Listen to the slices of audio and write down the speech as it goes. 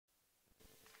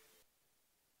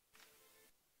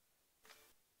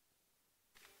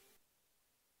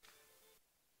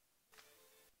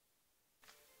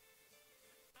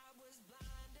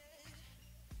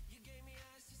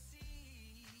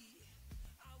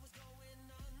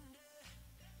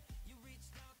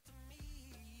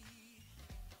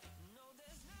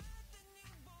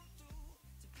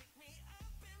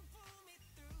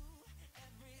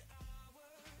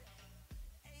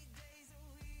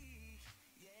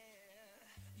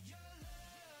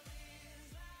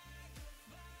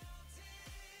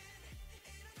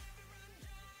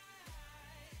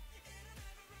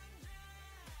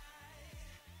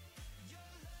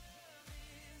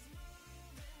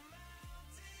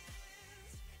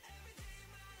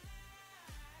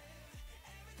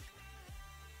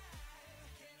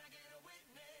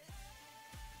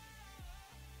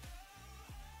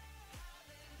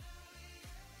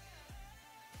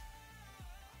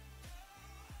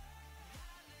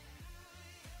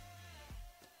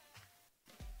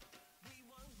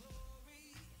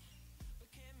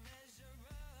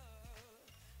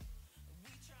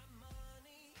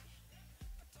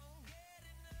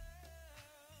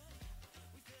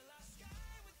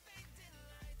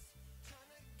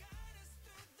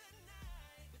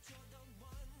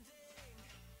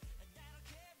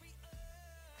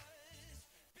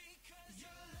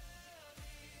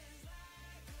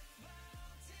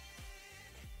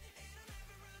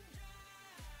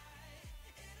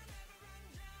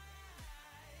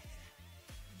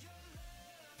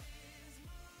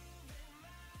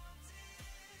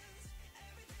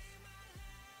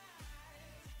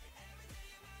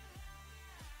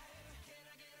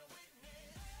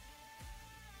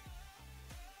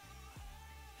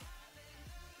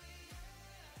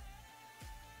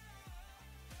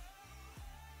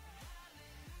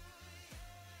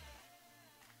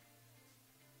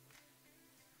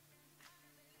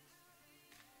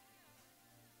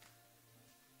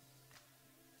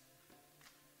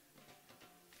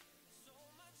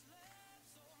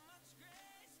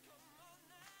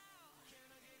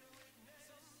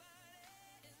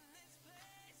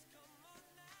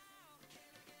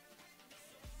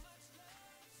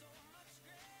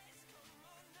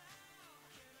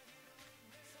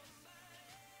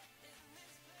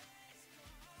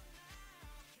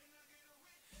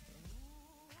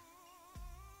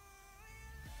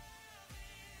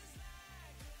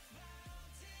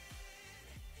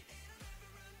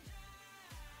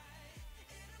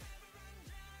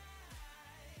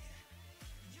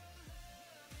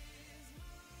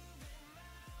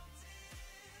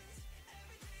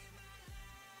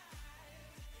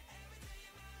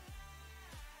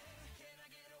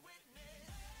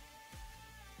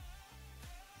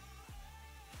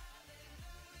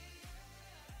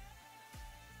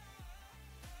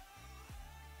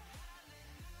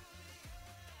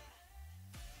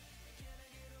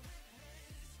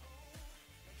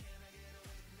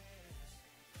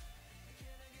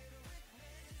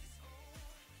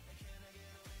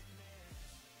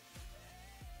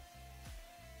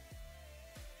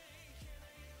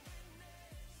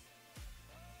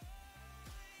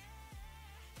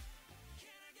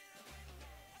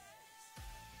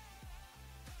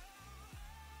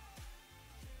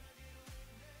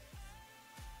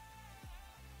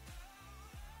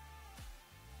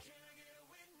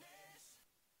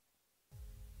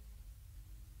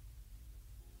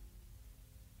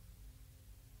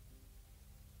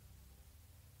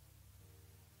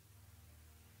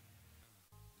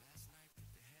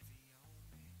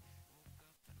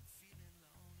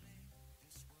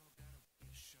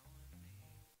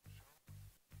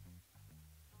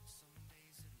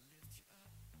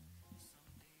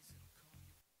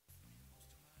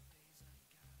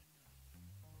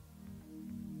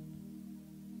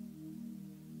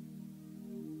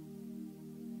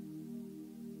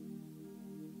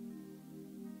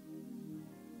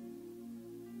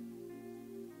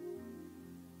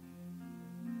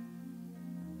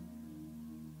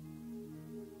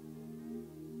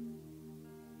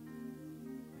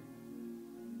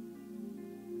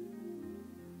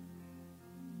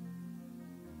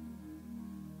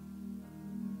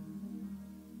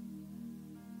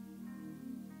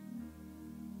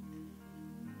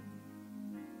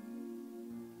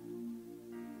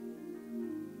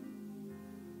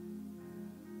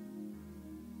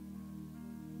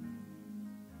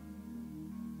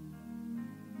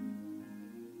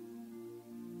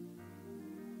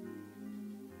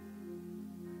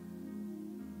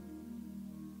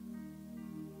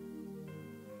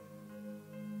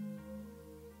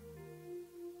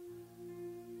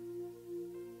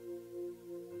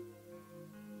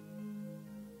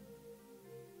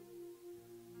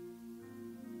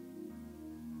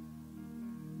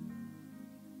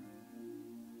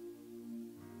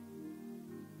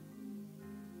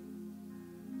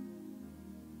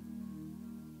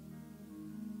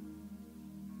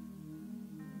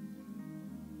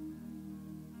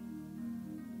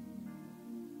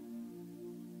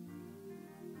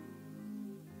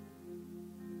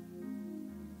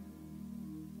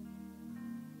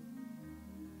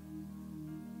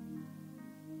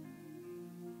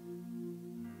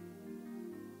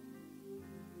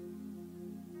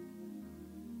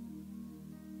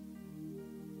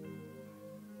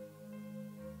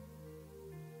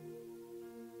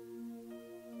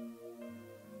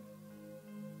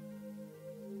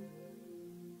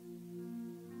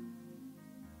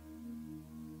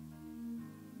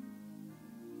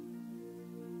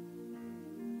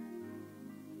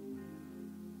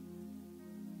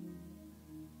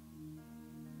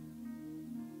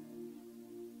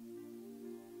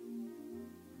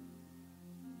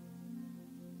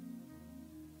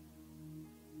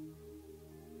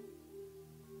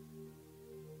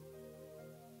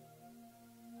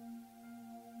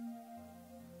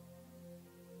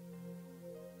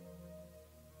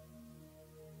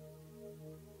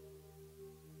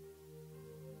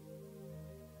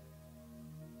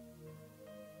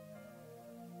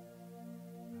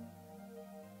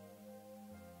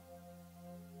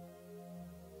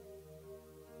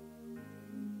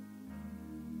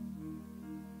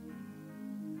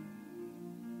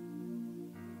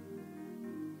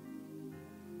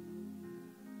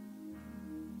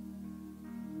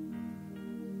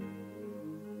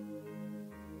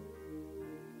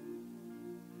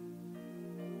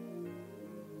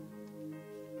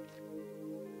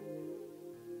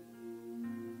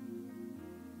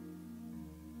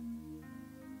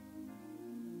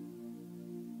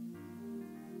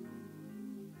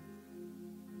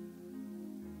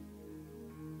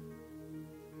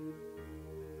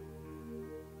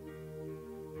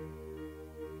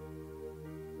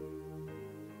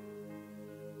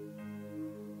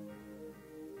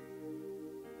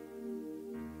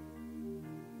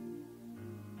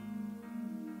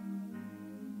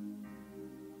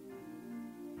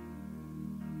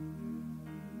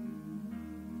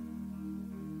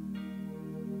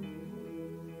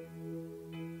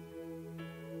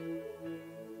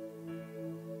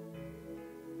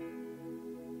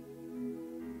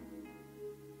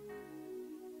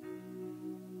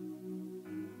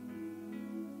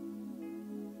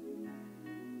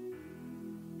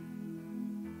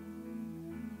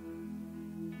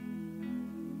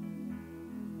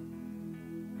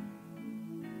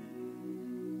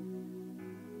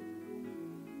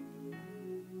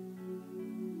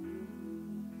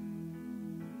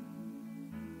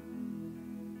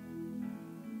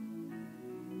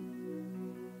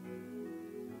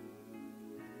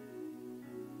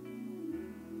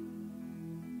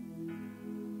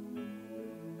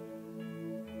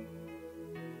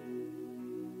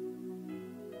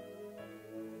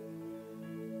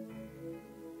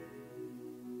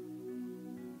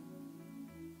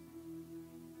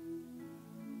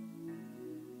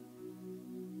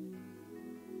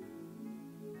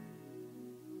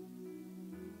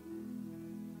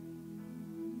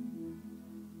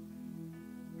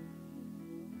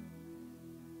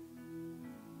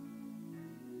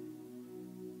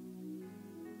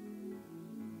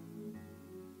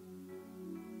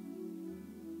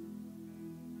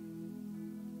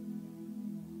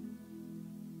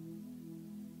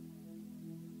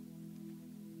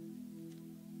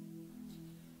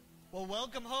Well,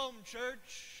 welcome home,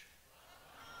 church.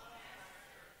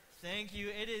 Thank you.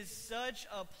 It is such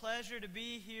a pleasure to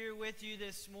be here with you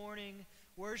this morning,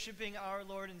 worshiping our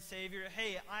Lord and Savior.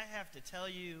 Hey, I have to tell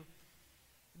you,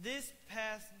 these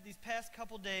past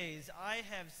couple days, I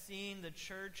have seen the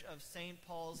Church of St.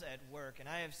 Paul's at work, and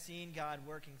I have seen God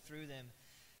working through them.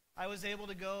 I was able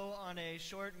to go on a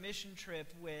short mission trip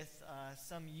with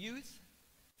some youth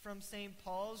from St.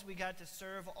 Paul's. We got to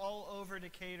serve all over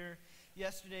Decatur.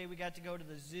 Yesterday we got to go to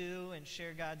the zoo and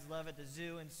share God's love at the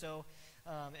zoo, and so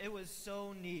it was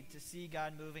so neat to see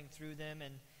God moving through them,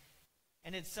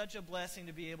 and it's such a blessing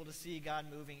to be able to see God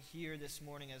moving here this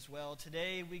morning as well.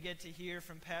 Today we get to hear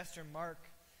from Pastor Mark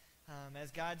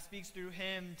as God speaks through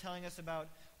him, telling us about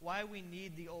why we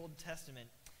need the Old Testament.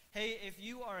 Hey, if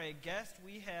you are a guest,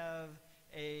 we have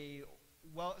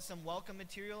some welcome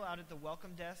material out at the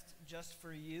welcome desk just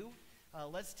for you.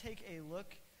 Let's take a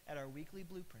look at our weekly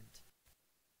blueprint.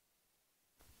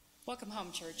 Welcome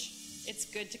home, church. It's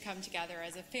good to come together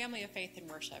as a family of faith and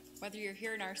worship, whether you're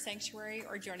here in our sanctuary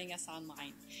or joining us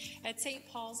online. At St.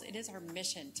 Paul's, it is our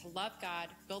mission to love God,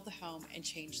 build the home, and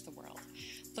change the world.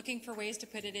 Looking for ways to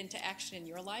put it into action in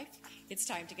your life? It's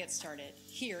time to get started.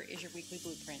 Here is your weekly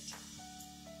blueprint.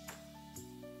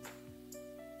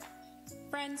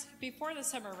 Friends, before the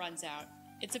summer runs out,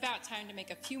 it's about time to make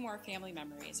a few more family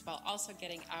memories while also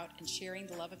getting out and sharing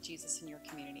the love of Jesus in your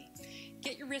community.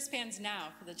 Get your wristbands now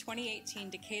for the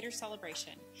 2018 Decatur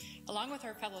celebration. Along with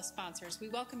our fellow sponsors, we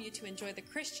welcome you to enjoy the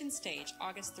Christian stage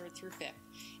August 3rd through 5th.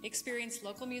 Experience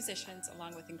local musicians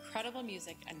along with incredible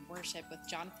music and worship with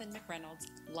Jonathan McReynolds,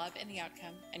 Love in the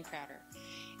Outcome, and Crowder.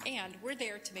 And we're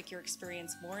there to make your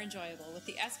experience more enjoyable with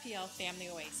the SPL Family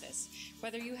Oasis.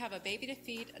 Whether you have a baby to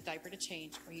feed, a diaper to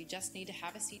change, or you just need to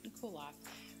have a seat and cool off,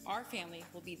 our family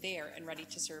will be there and ready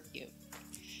to serve you.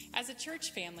 As a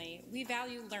church family, we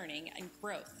value learning and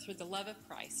growth through the love of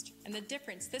Christ and the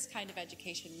difference this kind of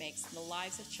education makes in the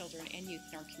lives of children and youth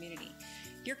in our community.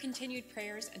 Your continued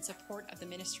prayers and support of the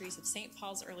ministries of St.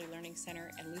 Paul's Early Learning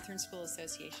Center and Lutheran School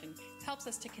Association helps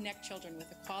us to connect children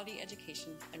with a quality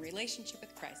education and relationship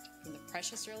with Christ from the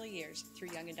precious early years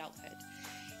through young adulthood.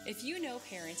 If you know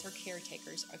parents or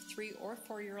caretakers of 3 or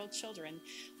 4-year-old children,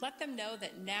 let them know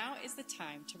that now is the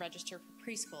time to register for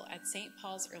preschool at St.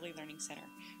 Paul's Early Learning Center.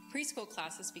 Preschool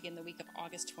classes begin the week of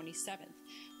August 27th.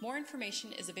 More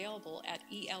information is available at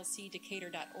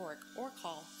elcdecatur.org or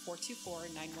call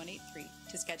 424-9183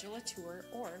 to schedule a tour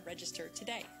or register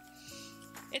today.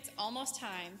 It's almost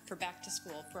time for back to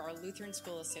school for our Lutheran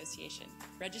School Association.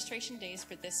 Registration days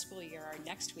for this school year are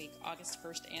next week, August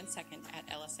 1st and 2nd at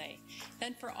LSA.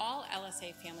 Then for all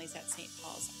LSA families at St.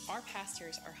 Paul's, our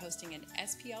pastors are hosting an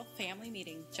SPL family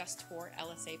meeting just for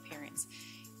LSA parents.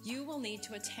 You will need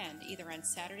to attend either on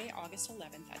Saturday, August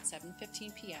 11th at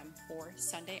 7:15 p.m. or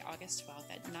Sunday, August 12th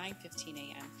at 9:15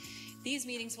 a.m. These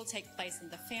meetings will take place in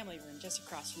the family room just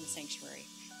across from the sanctuary.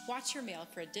 Watch your mail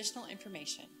for additional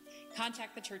information.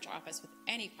 Contact the church office with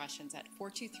any questions at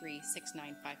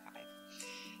 423-6955.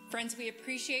 Friends, we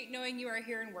appreciate knowing you are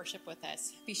here in worship with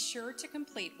us. Be sure to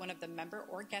complete one of the member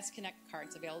or guest connect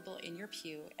cards available in your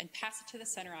pew and pass it to the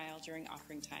center aisle during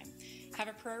offering time. Have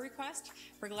a prayer request?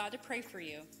 We're glad to pray for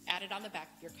you. Add it on the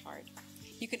back of your card.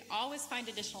 You can always find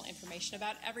additional information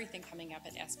about everything coming up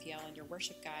at SPL in your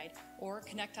worship guide or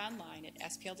connect online at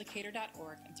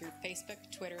spldecatur.org and through Facebook,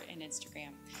 Twitter, and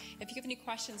Instagram. If you have any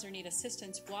questions or need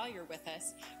assistance while you're with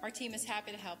us, our team is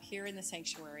happy to help here in the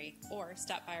sanctuary or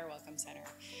stop by our Welcome Center.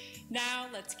 Now,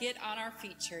 let's get on our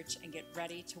feet, church, and get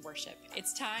ready to worship.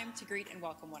 It's time to greet and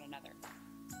welcome one another.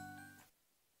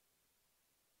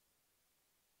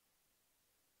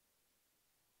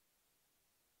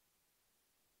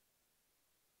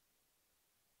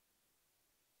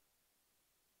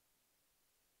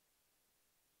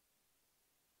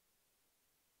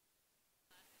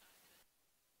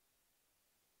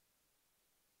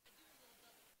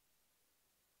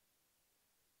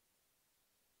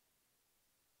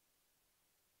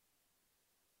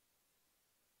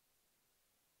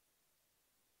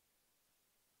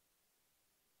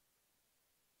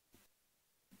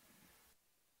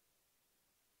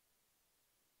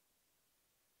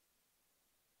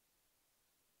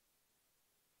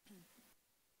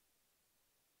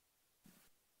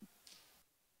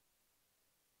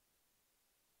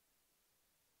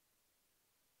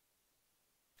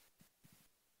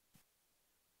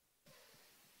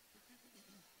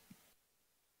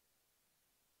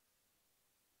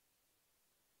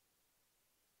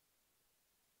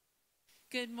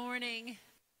 Good morning.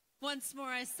 Once more,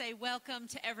 I say welcome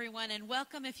to everyone, and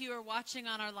welcome if you are watching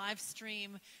on our live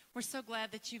stream. We're so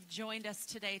glad that you've joined us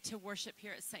today to worship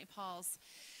here at St. Paul's.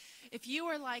 If you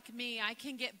are like me, I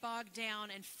can get bogged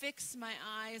down and fix my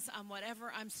eyes on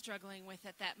whatever I'm struggling with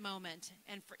at that moment.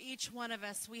 And for each one of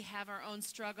us, we have our own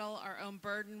struggle, our own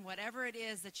burden, whatever it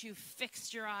is that you've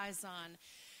fixed your eyes on.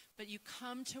 But you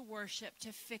come to worship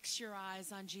to fix your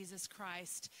eyes on Jesus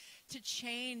Christ, to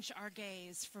change our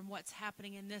gaze from what's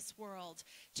happening in this world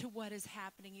to what is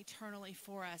happening eternally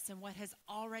for us and what has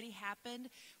already happened,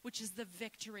 which is the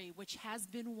victory which has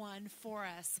been won for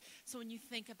us. So when you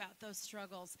think about those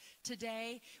struggles,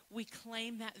 today we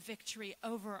claim that victory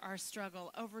over our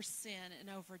struggle, over sin and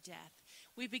over death.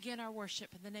 We begin our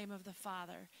worship in the name of the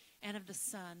Father and of the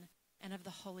Son and of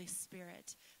the Holy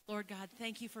Spirit. Lord God,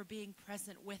 thank you for being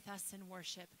present with us in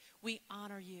worship. We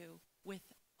honor you with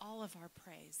all of our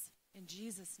praise. In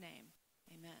Jesus' name,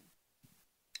 amen.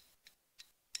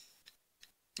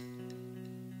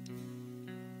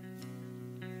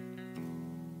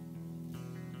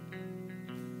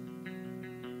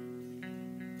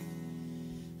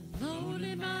 Alone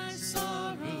in my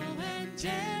sorrow and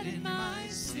dead in my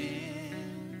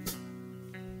sin,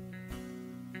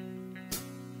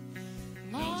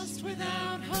 lost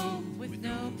without hope, with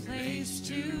no place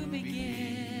to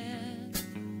begin.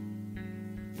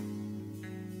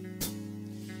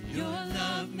 Your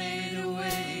love made a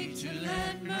way to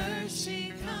let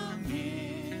mercy come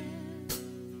in.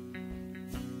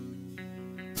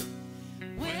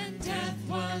 When death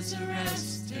was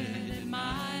arrested and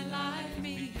my life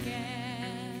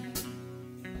began,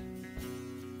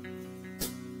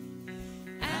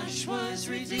 ash was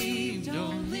redeemed,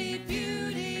 only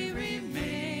beauty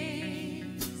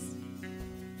remains.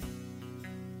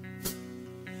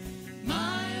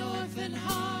 My orphan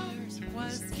heart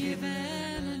was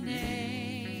given a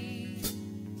name.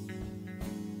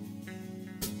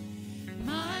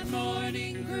 My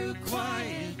mourning grew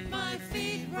quiet, my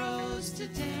feet rose to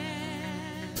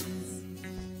dance.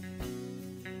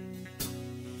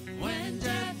 When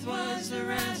death was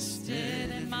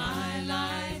arrested and my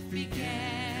life began.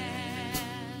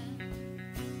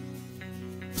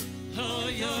 Oh,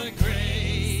 your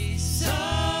grace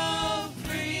so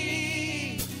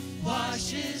free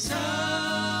washes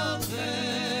over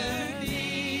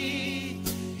me.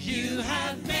 You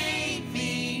have made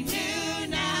me new,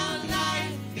 now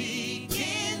life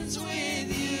begins with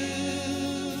you.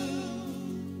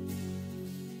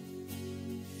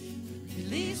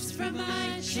 Released from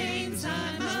my chains,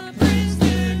 I'm a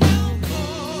prisoner no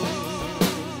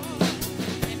more.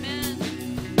 Amen.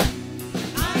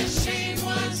 My shame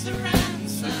was the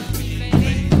ransom he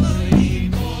faithfully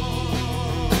bore.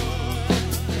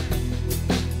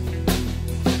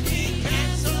 He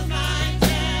canceled my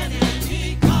debt and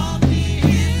he called me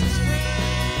his friend.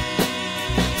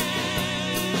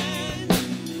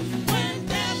 When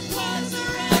death was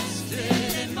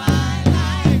arrested and my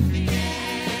life began.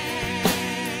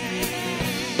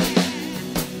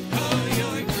 Oh,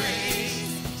 your grace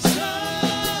so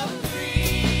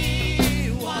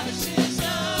free washes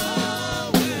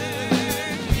over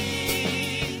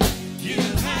me. You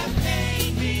have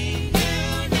made me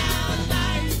new, now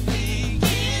life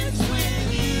begins with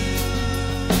you.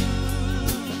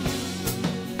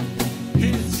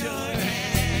 It's your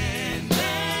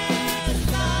endless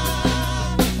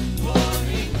love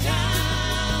pouring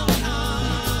down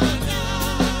on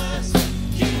us.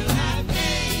 You have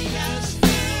made us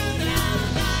new, now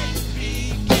life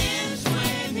begins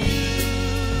with you.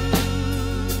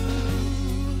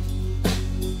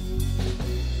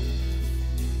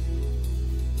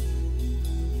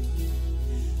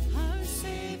 Our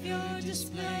Savior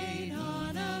displayed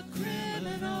on a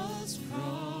criminal's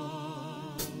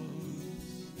cross.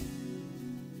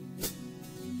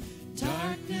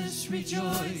 Darkness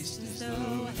rejoiced as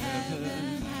though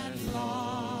heaven had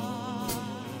lost.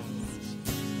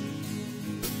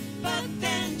 But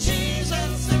then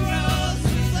Jesus arose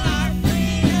with our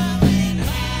freedom in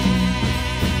hand.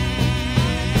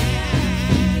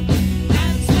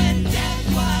 That's when death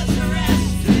was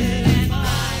arrested and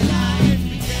my life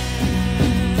began.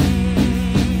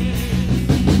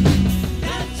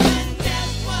 That's when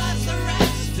death was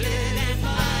arrested and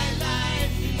my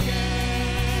life began.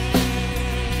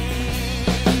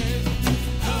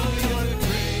 Oh, your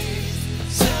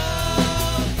grace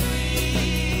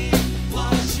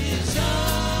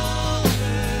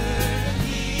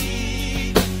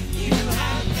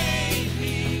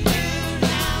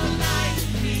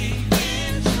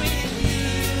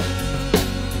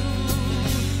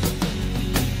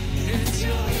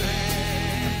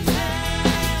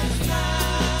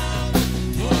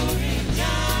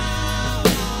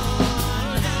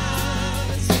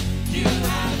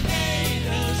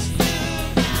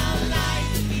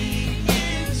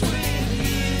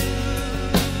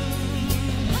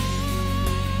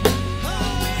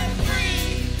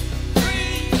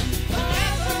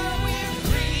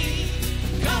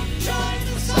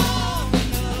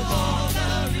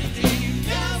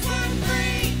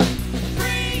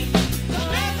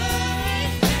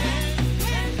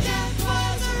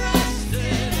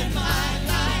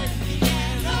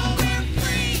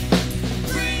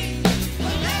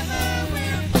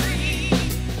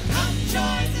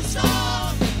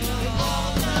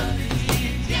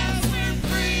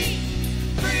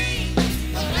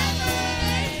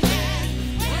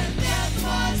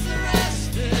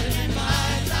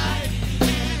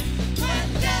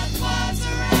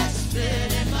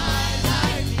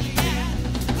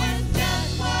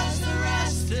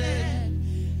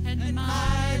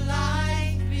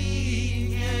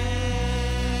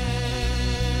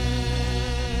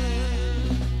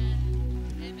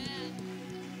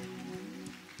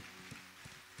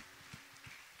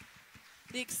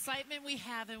The excitement we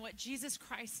have in what Jesus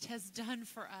Christ has done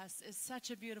for us is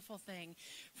such a beautiful thing.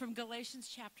 From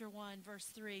Galatians chapter 1, verse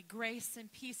 3, grace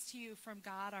and peace to you from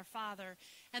God our Father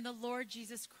and the Lord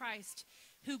Jesus Christ,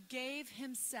 who gave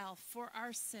himself for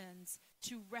our sins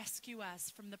to rescue us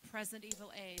from the present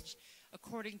evil age,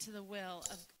 according to the will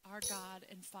of our God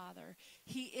and Father.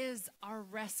 He is our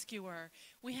rescuer.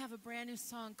 We have a brand new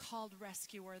song called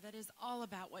Rescuer that is all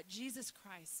about what Jesus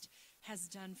Christ has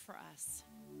done for us.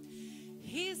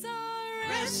 He's our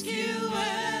rescuer.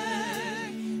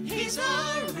 He's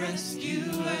our rescuer.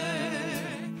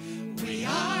 We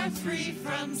are free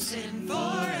from sin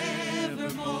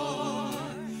forevermore.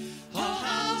 Oh,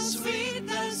 how sweet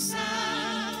the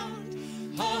sound.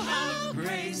 Oh, how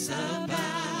grace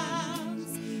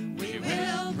abounds. We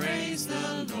will praise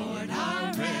the Lord,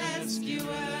 our rescuer.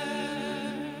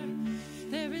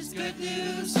 There is good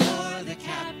news for the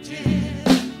captive,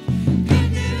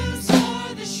 good news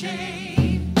for the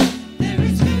shame. There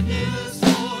is good news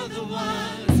for the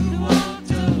one who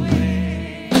walked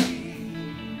away.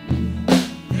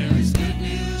 There is good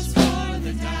news for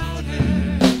the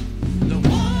doubter, the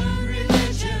one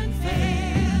religion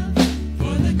failed.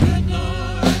 For the good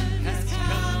Lord has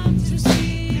come to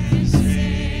seek and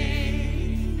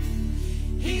save.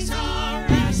 He's our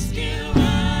rescuer.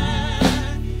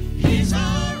 He's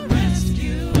our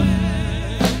rescuer.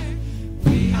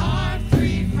 We are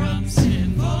free from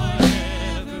sin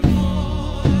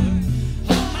forevermore.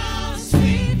 Oh, how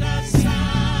sweet the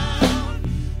sound.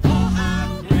 Oh,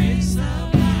 how grace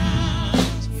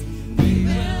abounds. We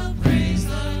will praise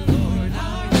the Lord,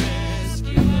 our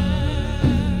rescuer.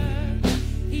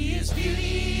 He is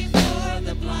beauty for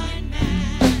the blind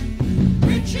man,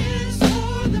 riches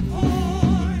for the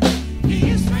poor. He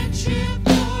is friendship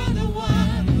for the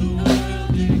one the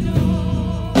world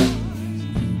ignores.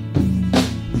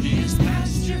 He is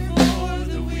pasture for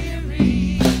the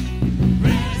weary,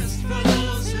 rest for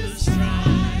those who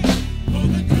strive. For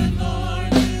the good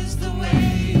Lord is the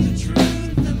way, the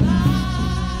truth, the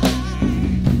life.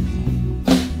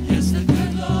 Yes, the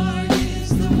good Lord is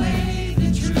the way,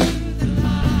 the truth, the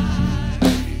life.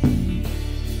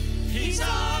 He's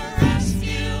our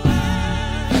rescuer.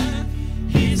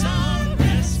 He's our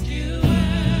rescuer.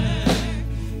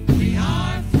 We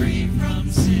are free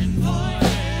from sin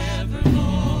forevermore.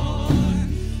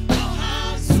 Oh,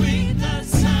 how sweet the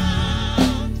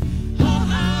sound. Oh,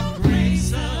 how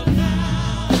grace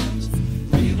abounds.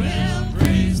 We will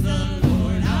praise the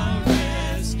Lord, our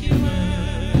rescuer.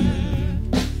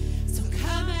 So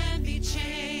come and be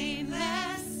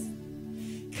chainless.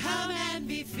 Come and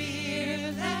be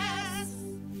fearless.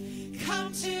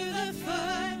 Come to the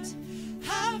foot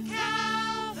of Calvary.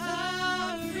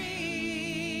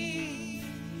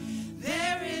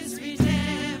 There is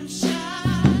redemption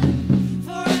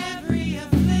for every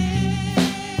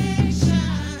affliction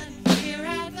here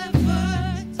at the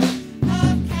foot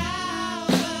of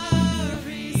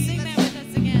Calvary. Sing that with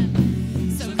us again.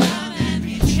 So come and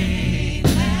be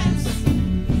chainless.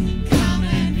 Come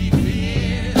and be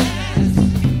fearless.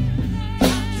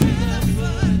 Come to the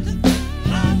foot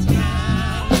of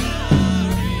Calvary.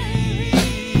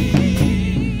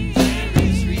 There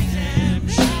is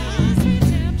redemption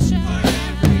for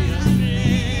every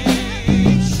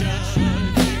affliction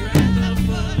here at the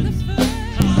foot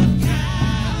of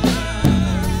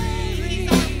Calvary.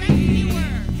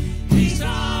 He's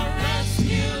our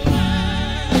rescuer.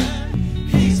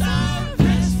 He's our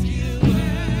rescuer.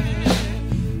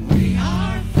 We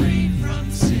are free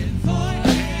from sin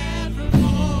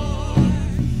forevermore.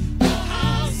 Oh,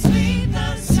 how sweet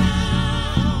the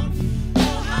sound. Oh,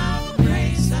 how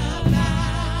grace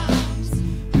abounds.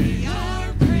 We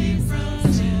are free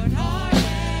from sin, our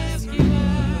rescuer.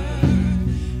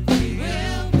 We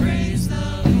will praise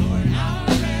the Lord, our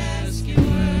rescuer.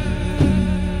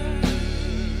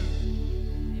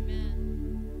 Amen.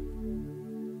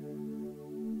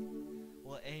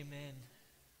 Well, amen.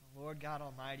 Lord God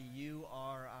Almighty, you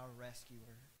are our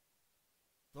rescuer.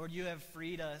 Lord, you have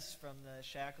freed us from the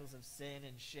shackles of sin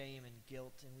and shame and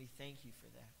guilt, and we thank you for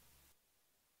that.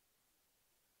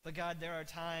 But God, there are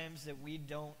times that we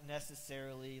don't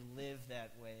necessarily live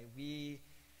that way. We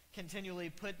continually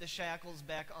put the shackles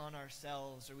back on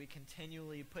ourselves, or we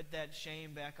continually put that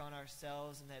shame back on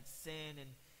ourselves and that sin. And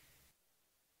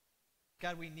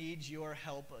God, we need your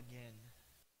help again.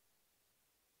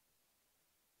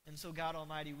 And so, God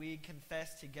Almighty, we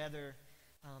confess together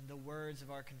the words of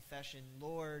our confession.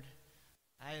 Lord,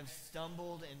 I have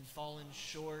stumbled and fallen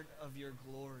short of your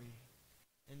glory.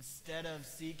 Instead of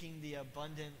seeking the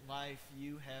abundant life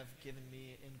you have given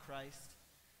me in Christ,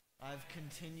 I've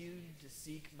continued to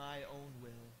seek my own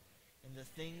will and the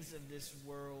things of this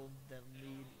world that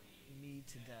lead me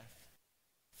to death.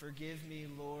 Forgive me,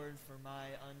 Lord, for my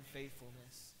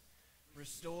unfaithfulness.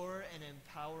 Restore and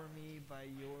empower me by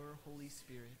your Holy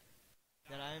Spirit,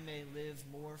 that I may live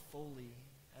more fully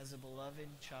as a beloved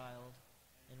child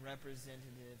and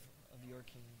representative of your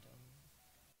kingdom.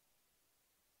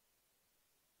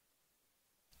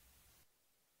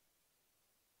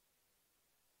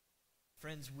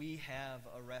 Friends, we have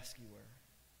a rescuer.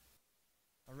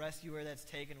 A rescuer that's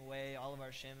taken away all of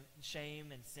our shame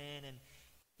and sin. And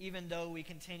even though we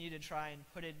continue to try and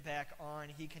put it back on,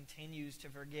 he continues to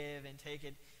forgive and take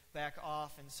it back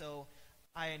off. And so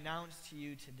I announce to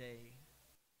you today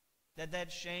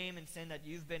that shame and sin that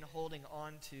you've been holding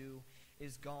on to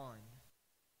is gone.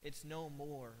 It's no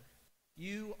more.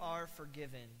 You are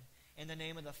forgiven. In the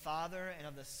name of the Father, and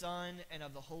of the Son, and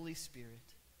of the Holy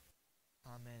Spirit.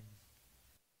 Amen.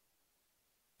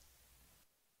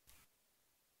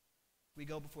 We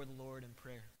go before the Lord in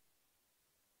prayer.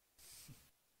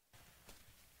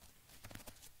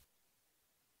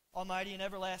 Almighty and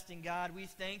everlasting God, we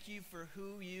thank you for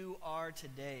who you are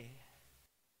today.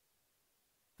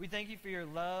 We thank you for your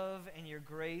love and your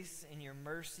grace and your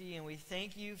mercy, and we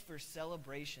thank you for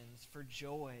celebrations, for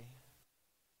joy.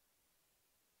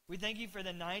 We thank you for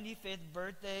the 95th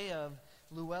birthday of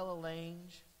Luella Lange.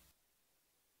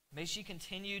 May she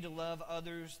continue to love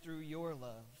others through your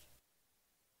love.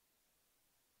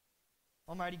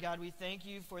 Almighty God, we thank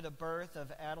you for the birth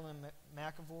of Adeline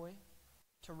McAvoy,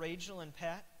 to Rachel and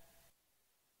Pat.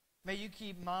 May you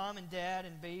keep Mom and Dad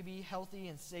and baby healthy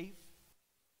and safe.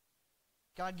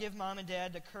 God, give Mom and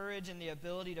Dad the courage and the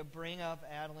ability to bring up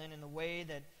Adeline in the way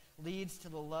that leads to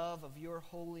the love of your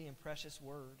holy and precious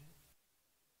word.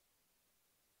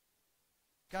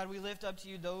 God, we lift up to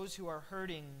you those who are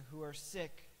hurting, who are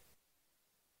sick.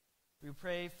 We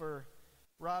pray for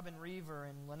Robin Reaver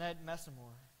and Lynette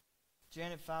Messamore,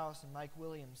 Janet Faust and Mike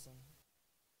Williamson.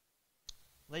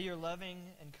 Lay your loving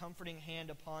and comforting hand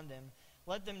upon them.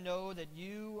 Let them know that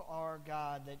you are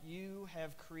God, that you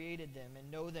have created them and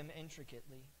know them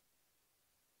intricately.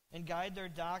 And guide their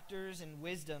doctors in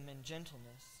wisdom and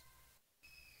gentleness.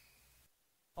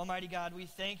 Almighty God, we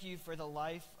thank you for the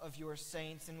life of your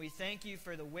saints, and we thank you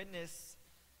for the witness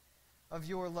of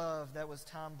your love that was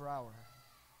Tom Brower.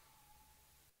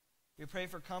 We pray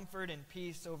for comfort and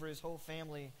peace over his whole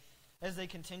family as they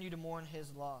continue to mourn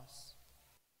his loss.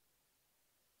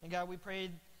 And God, we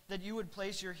pray that you would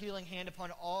place your healing hand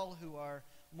upon all who are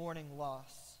mourning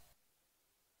loss,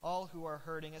 all who are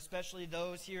hurting, especially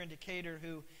those here in Decatur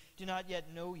who do not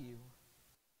yet know you.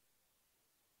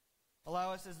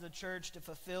 Allow us as the church to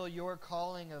fulfill your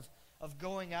calling of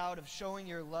going out, of showing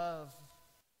your love.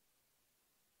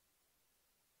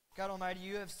 God Almighty,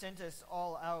 you have sent us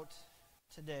all out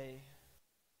today.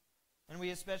 And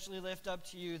we especially lift up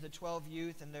to you the 12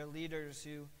 youth and their leaders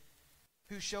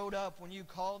who showed up when you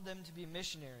called them to be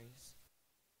missionaries.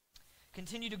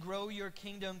 Continue to grow your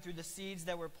kingdom through the seeds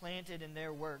that were planted in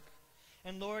their work.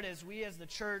 And Lord, as we as the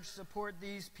church support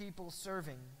these people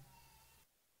serving,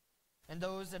 and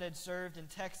those that had served in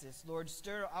Texas, Lord,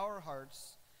 stir our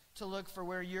hearts to look for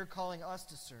where you're calling us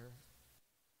to serve.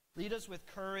 Lead us with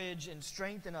courage and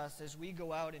strengthen us as we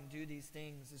go out and do these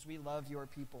things, as we love your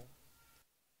people.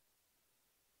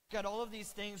 God, all of these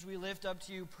things we lift up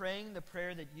to you, praying the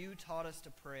prayer that you taught us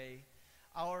to pray.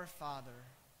 Our Father,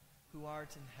 who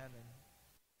art in heaven,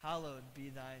 hallowed be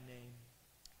thy name.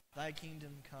 Thy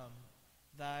kingdom come,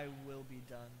 thy will be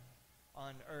done,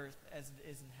 on earth as it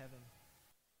is in heaven.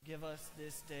 Give us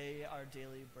this day our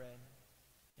daily bread,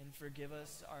 and forgive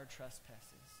us our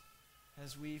trespasses,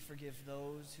 as we forgive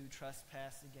those who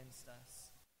trespass against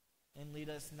us. And lead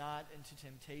us not into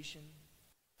temptation,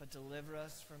 but deliver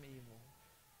us from evil.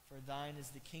 For thine is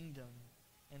the kingdom,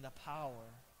 and the power,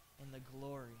 and the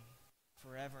glory,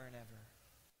 forever and ever.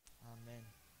 Amen.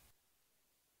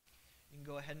 You can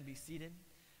go ahead and be seated.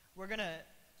 We're going to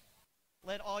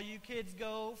let all you kids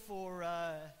go for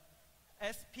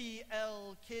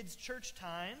SPL Kids Church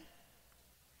Time.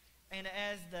 And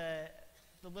as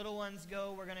the little ones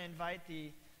go, we're going to invite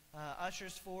the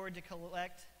ushers forward to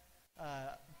collect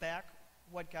back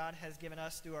what God has given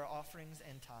us through our offerings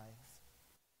and tithes.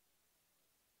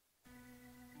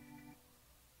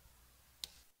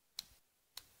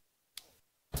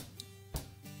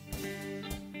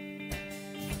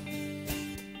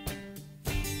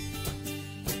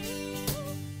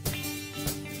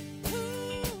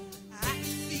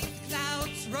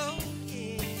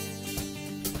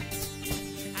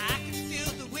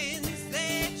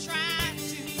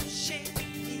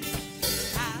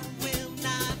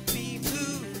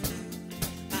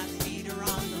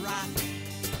 On the right.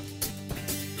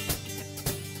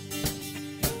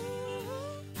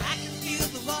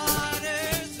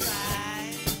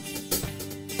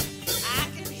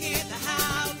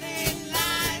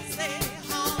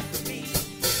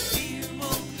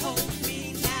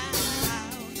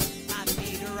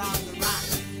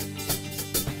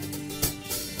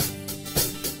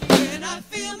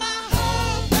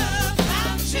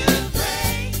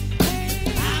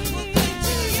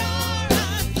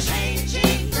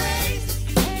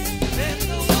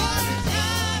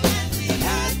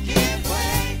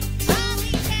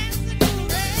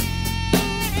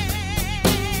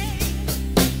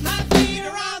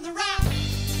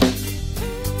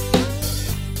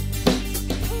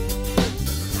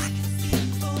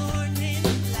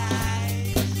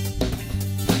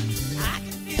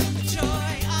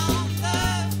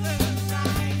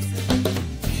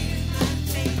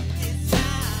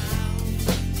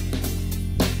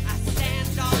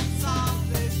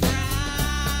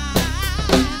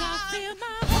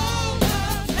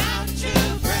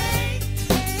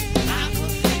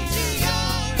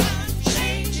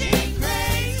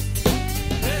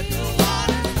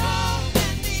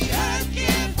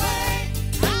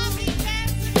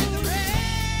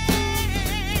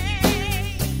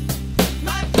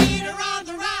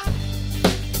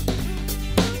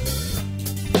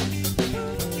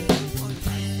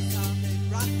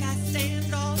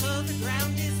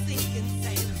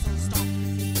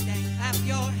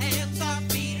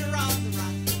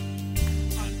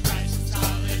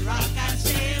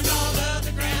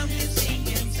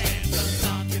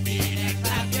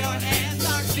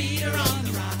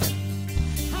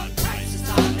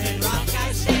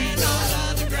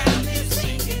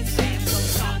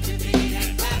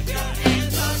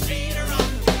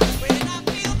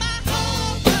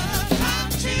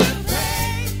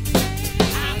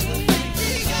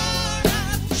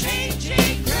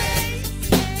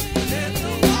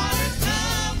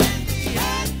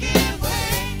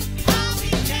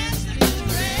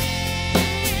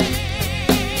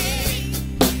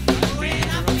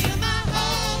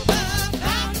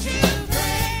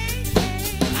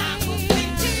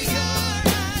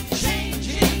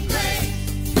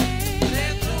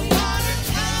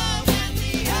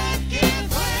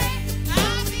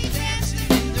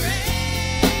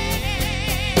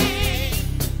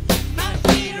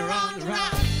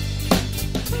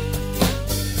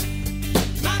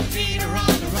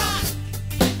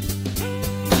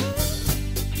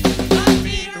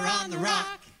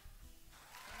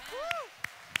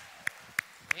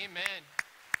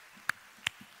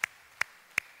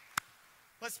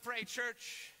 pray,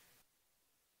 church.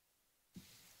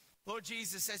 Lord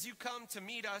Jesus, as you come to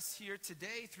meet us here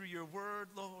today through your word,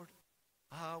 Lord,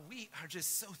 we are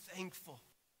just so thankful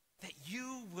that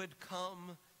you would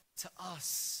come to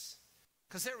us,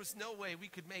 because there was no way we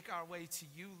could make our way to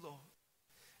you, Lord.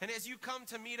 And as you come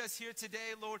to meet us here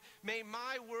today, Lord, may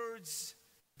my words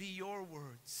be your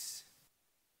words.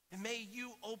 And may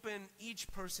you open each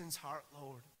person's heart,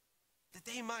 Lord, that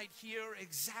they might hear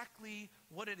exactly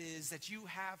what it is that you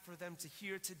have for them to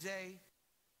hear today.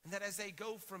 And that as they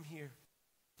go from here,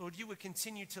 Lord, you would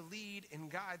continue to lead and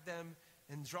guide them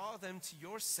and draw them to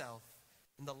yourself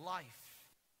and the life,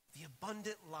 the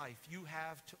abundant life you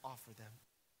have to offer them.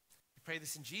 We pray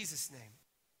this in Jesus' name.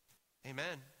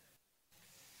 Amen.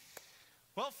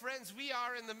 Well, friends, we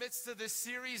are in the midst of this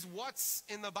series, What's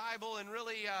in the Bible, and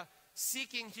really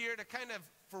seeking here to kind of,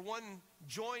 for one,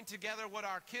 join together what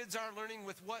our kids are learning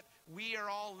with what we are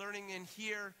all learning in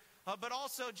here. But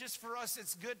also, just for us,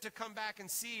 it's good to come back and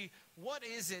see what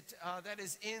is it that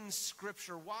is in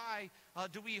Scripture. Why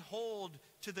do we hold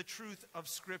to the truth of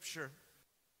Scripture?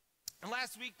 And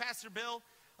last week, Pastor Bill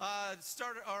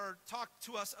talked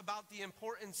to us about the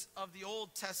importance of the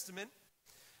Old Testament.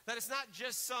 That it's not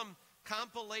just some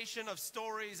compilation of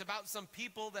stories about some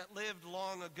people that lived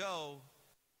long ago,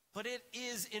 but it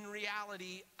is in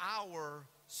reality our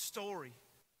story.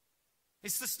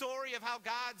 It's the story of how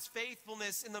God's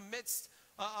faithfulness in the midst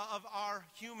of our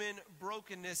human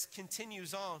brokenness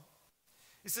continues on.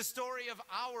 It's the story of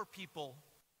our people,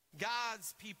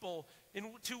 God's people,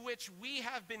 into which we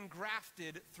have been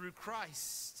grafted through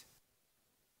Christ.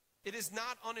 It is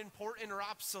not unimportant or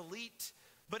obsolete,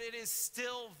 but it is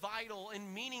still vital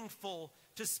and meaningful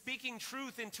to speaking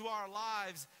truth into our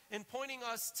lives and pointing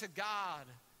us to God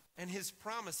and his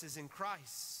promises in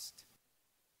Christ.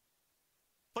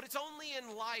 But it's only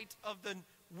in light of the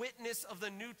witness of the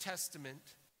New Testament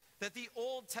that the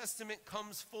Old Testament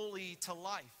comes fully to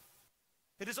life.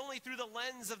 It is only through the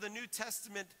lens of the New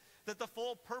Testament that the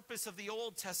full purpose of the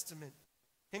Old Testament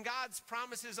and God's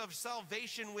promises of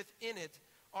salvation within it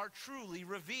are truly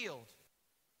revealed.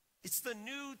 It's the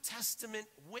New Testament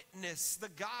witness, the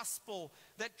gospel,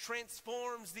 that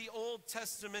transforms the Old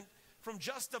Testament from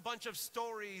just a bunch of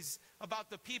stories about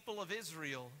the people of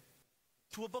Israel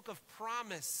to a book of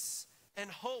promise and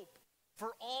hope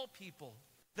for all people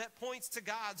that points to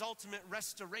God's ultimate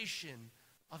restoration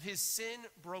of his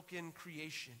sin-broken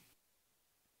creation.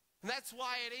 And that's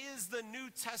why it is the New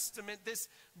Testament, this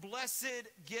blessed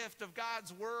gift of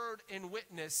God's word and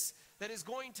witness, that is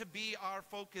going to be our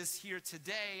focus here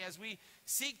today as we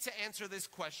seek to answer this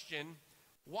question: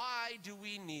 why do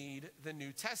we need the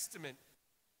New Testament?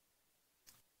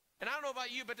 And I don't know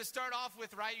about you, but to start off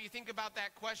with, right, you think about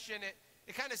that question,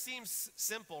 it kind of seems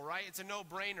simple, right? It's a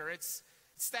no-brainer. It's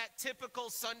that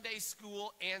typical Sunday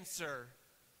school answer.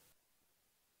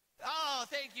 Oh,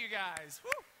 thank you guys. Woo.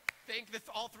 Thank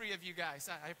all three of you guys.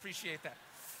 I appreciate that.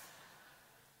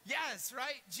 Yes,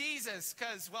 right? Jesus,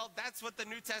 because, well, that's what the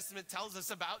New Testament tells us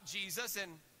about Jesus,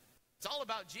 and it's all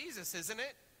about Jesus, isn't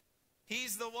it?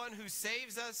 He's the one who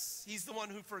saves us. He's the one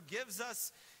who forgives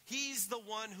us. He's the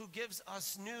one who gives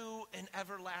us new and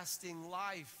everlasting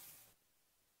life.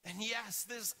 And yes,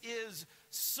 this is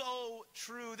so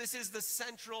true. This is the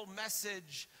central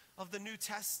message of the New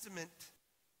Testament.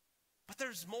 But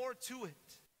there's more to it.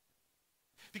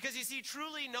 Because you see,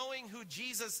 truly knowing who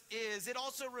Jesus is, it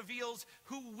also reveals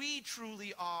who we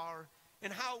truly are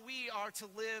and how we are to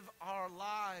live our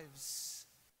lives.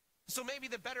 So maybe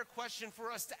the better question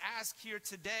for us to ask here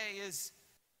today is,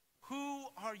 who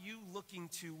are you looking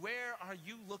to? Where are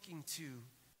you looking to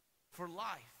for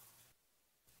life?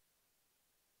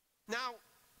 Now,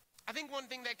 I think one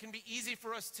thing that can be easy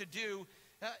for us to do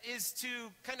is to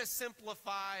kind of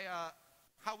simplify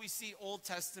how we see Old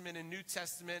Testament and New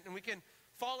Testament. And we can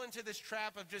fall into this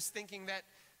trap of just thinking that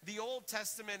the Old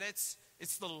Testament,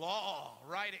 it's the law,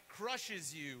 right? It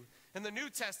crushes you. And the New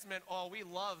Testament, oh, we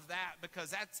love that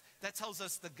because that tells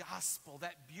us the gospel,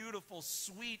 that beautiful,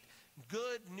 sweet,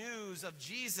 good news of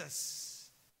Jesus.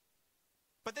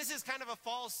 But this is kind of a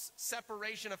false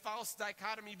separation, a false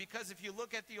dichotomy, because if you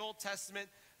look at the Old Testament,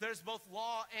 there's both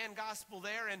law and gospel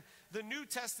there, and the New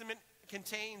Testament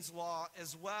contains law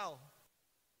as well.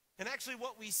 And actually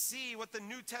what we see, what the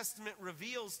New Testament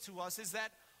reveals to us, is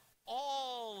that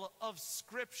all of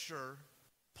Scripture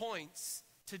points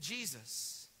to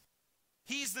Jesus.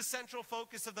 He's the central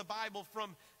focus of the Bible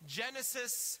from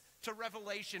Genesis to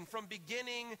Revelation, from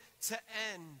beginning to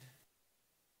end.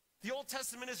 The Old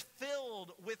Testament is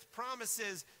filled with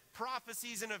promises,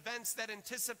 prophecies, and events that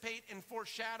anticipate and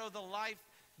foreshadow the life,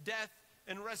 death,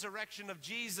 and resurrection of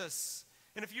Jesus.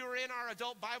 And if you were in our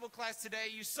adult Bible class today,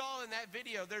 you saw in that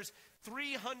video there's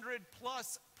 300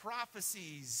 plus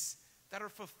prophecies that are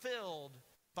fulfilled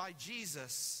by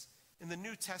Jesus in the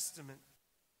New Testament.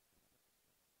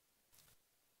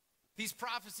 These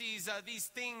prophecies, these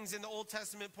things in the Old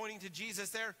Testament pointing to Jesus,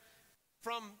 they're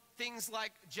from things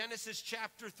like Genesis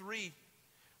chapter 3,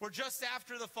 where just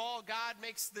after the fall, God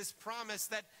makes this promise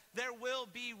that there will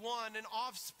be one, an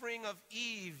offspring of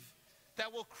Eve,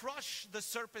 that will crush the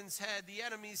serpent's head, the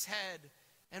enemy's head,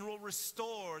 and will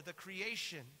restore the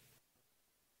creation.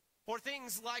 Or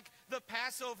things like the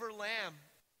Passover lamb,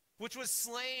 which was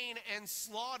slain and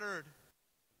slaughtered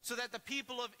so that the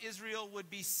people of Israel would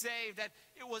be saved, that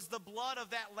it was the blood of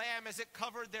that lamb as it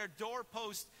covered their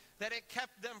doorpost, that it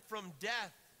kept them from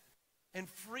death and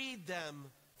freed them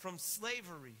from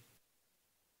slavery.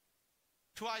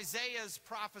 To Isaiah's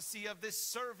prophecy of this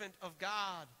servant of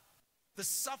God, the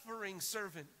suffering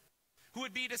servant, who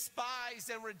would be despised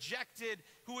and rejected,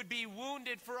 who would be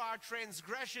wounded for our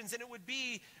transgressions, and it would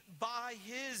be by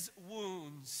his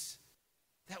wounds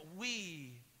that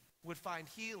we would find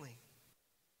healing.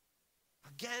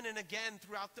 Again and again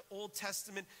throughout the Old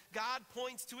Testament, God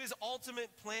points to his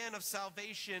ultimate plan of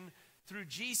salvation through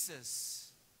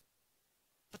Jesus.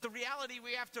 But the reality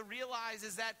we have to realize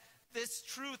is that this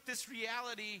truth, this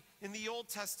reality in the Old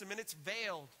Testament, it's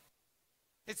veiled.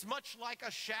 It's much like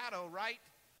a shadow, right?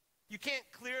 You can't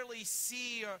clearly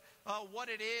see what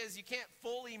it is. You can't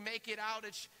fully make it out.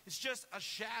 It's just a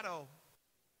shadow.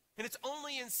 And it's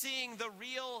only in seeing the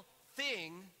real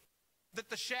thing that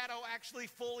the shadow actually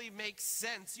fully makes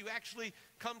sense. You actually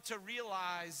come to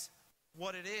realize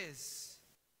what it is.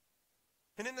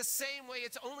 And in the same way,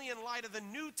 it's only in light of the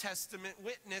New Testament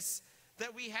witness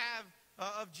that we have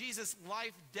of Jesus'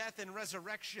 life, death, and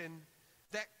resurrection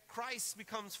that Christ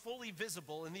becomes fully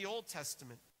visible in the Old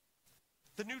Testament.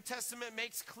 The New Testament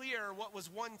makes clear what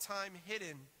was one time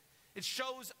hidden. It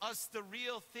shows us the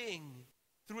real thing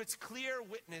through its clear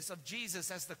witness of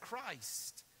Jesus as the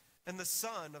Christ and the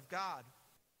Son of God.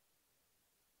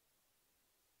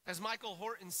 As Michael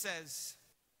Horton says,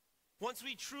 once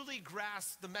we truly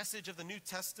grasp the message of the New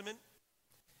Testament,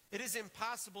 it is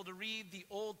impossible to read the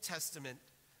Old Testament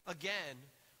again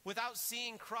without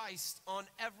seeing Christ on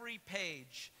every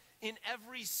page, in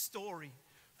every story,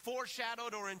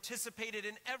 foreshadowed or anticipated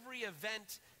in every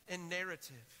event and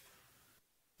narrative.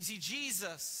 You see,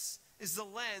 Jesus is the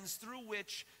lens through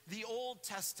which the Old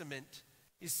Testament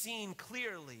is seen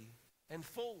clearly and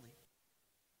fully.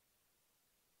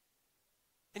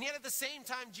 And yet at the same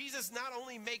time, Jesus not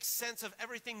only makes sense of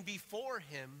everything before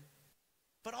him,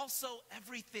 but also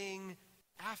everything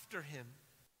after him.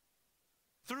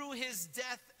 Through his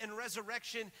death and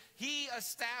resurrection, he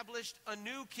established a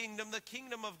new kingdom, the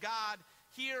kingdom of God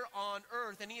here on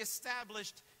earth, and he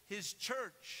established his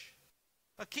church,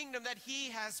 a kingdom that he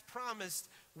has promised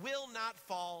will not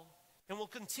fall and will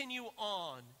continue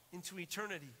on into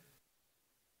eternity.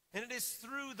 And it is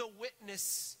through the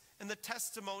witness and the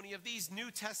testimony of these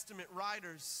New Testament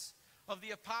writers, of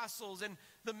the apostles and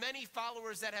the many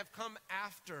followers that have come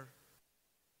after,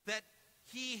 that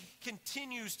he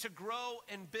continues to grow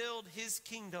and build his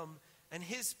kingdom and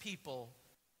his people,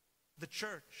 the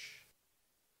church.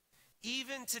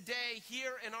 Even today,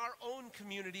 here in our own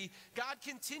community, God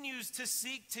continues to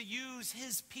seek to use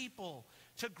his people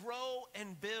to grow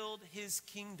and build his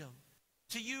kingdom,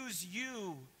 to use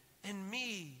you and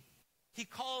me. He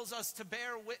calls us to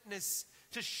bear witness,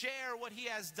 to share what he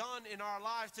has done in our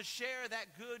lives, to share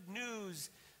that good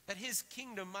news that his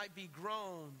kingdom might be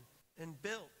grown and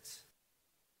built.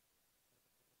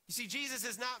 You see, Jesus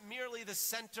is not merely the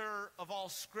center of all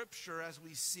Scripture as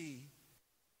we see.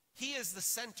 He is the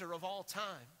center of all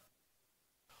time.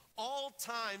 All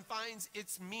time finds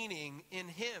its meaning in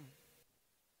him.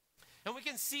 And we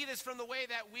can see this from the way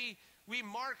that we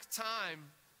mark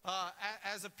time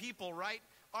as a people, right?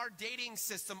 Our dating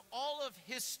system, all of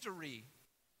history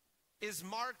is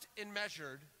marked and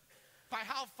measured by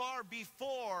how far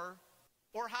before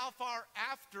or how far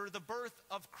after the birth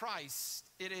of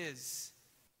Christ it is.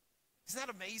 Isn't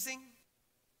that amazing?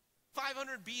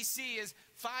 500 BC is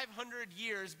 500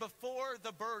 years before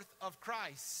the birth of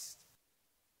Christ.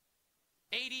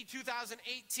 AD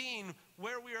 2018,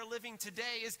 where we are living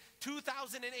today, is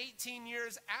 2018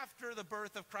 years after the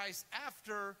birth of Christ,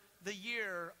 after the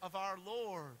year of our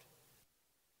Lord.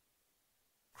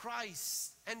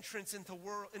 Christ's entrance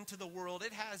into the world,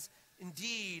 it has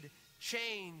indeed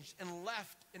changed and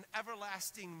left an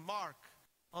everlasting mark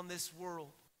on this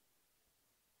world.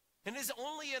 And it is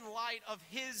only in light of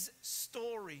his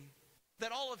story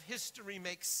that all of history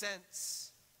makes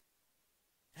sense.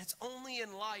 And it's only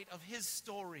in light of his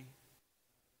story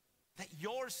that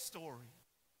your story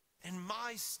and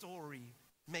my story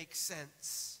makes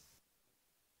sense.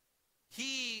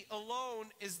 He alone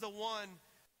is the one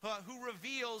who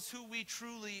reveals who we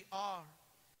truly are.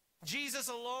 Jesus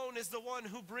alone is the one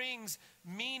who brings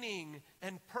meaning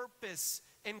and purpose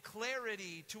and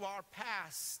clarity to our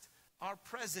past, our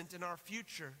present, and our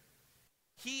future.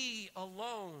 He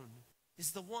alone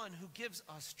is the one who gives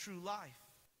us true life.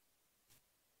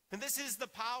 And this is the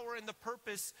power and the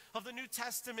purpose of the New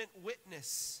Testament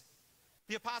witness.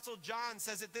 The Apostle John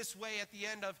says it this way at the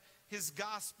end of his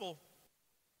gospel.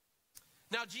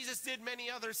 Now, Jesus did many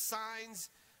other signs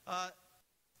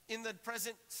in the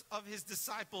presence of his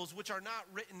disciples, which are not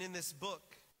written in this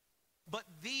book. But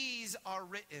these are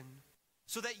written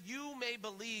so that you may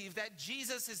believe that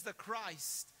Jesus is the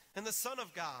Christ and the Son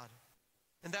of God,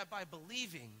 and that by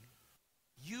believing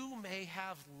you may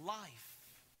have life,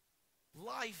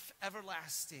 life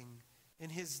everlasting in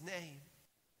his name.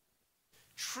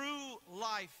 True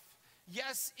life,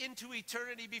 yes, into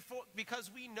eternity,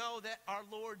 because we know that our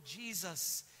Lord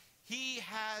Jesus, he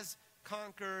has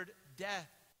conquered death.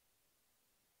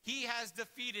 He has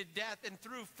defeated death, and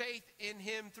through faith in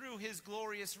him, through his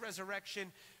glorious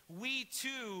resurrection, we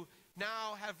too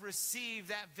now have received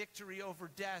that victory over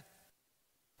death.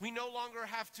 We no longer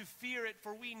have to fear it,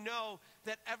 for we know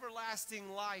that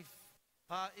everlasting life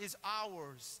is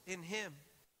ours in him.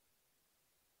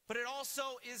 But it also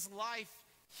is life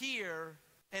here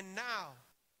and now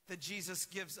that Jesus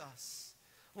gives us.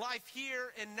 Life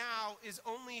here and now is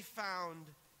only found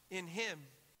in him.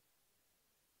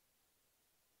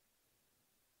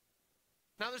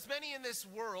 Now, there's many in this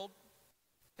world,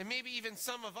 and maybe even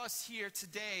some of us here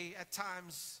today at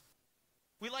times,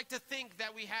 we like to think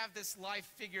that we have this life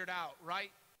figured out,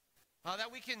 right?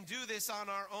 That we can do this on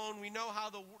our own. We know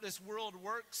how this world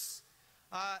works,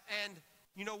 and,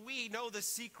 we know the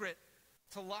secret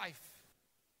to life.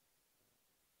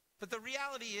 But the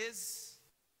reality is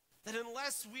that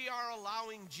unless we are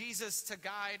allowing Jesus to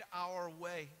guide our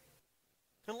way,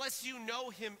 unless you know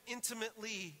him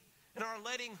intimately and are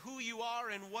letting who you are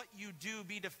and what you do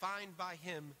be defined by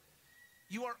him,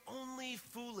 you are only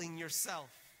fooling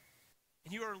yourself,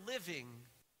 and you are living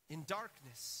in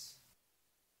darkness.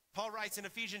 Paul writes in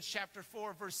Ephesians chapter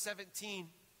 4, verse 17,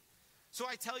 "So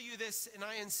I tell you this, and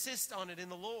I insist on it in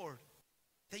the Lord,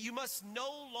 that you must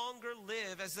no longer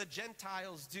live as the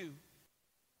Gentiles do,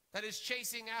 that is,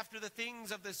 chasing after the things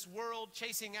of this world,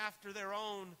 chasing after their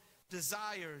own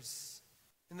desires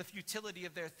and the futility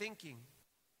of their thinking.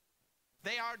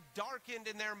 They are darkened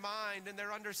in their mind and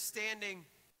their understanding.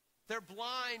 They're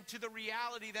blind to the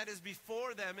reality that is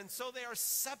before them, and so they are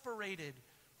separated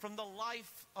from the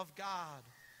life of God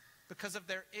because of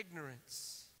their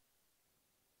ignorance."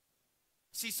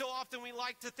 See, so often we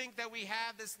like to think that we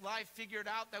have this life figured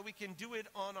out, that we can do it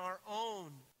on our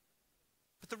own.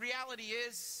 But the reality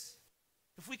is,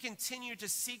 if we continue to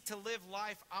seek to live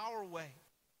life our way,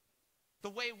 the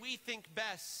way we think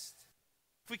best,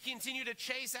 if we continue to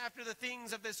chase after the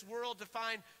things of this world to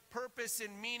find purpose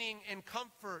and meaning and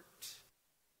comfort,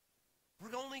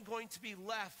 we're only going to be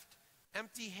left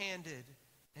empty-handed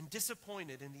and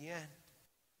disappointed in the end.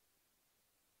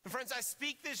 And friends, I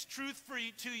speak this truth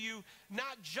to you,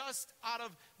 not just out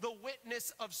of the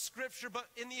witness of Scripture, but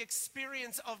in the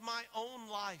experience of my own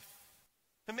life.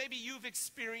 And maybe you've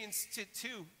experienced it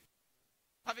too.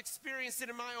 I've experienced it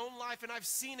in my own life, and I've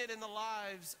seen it in the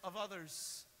lives of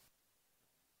others.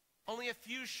 Only a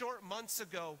few short months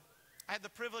ago, I had the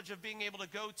privilege of being able to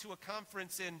go to a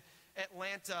conference in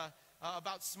Atlanta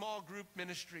about small group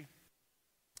ministry.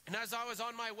 And as I was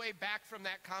on my way back from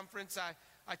that conference, I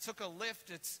took a Lyft.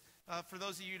 It's, for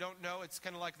those of you who don't know, it's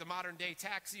kind of like the modern day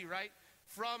taxi, right?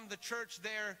 From the church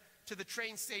there to the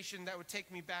train station that would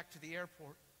take me back to the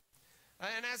airport.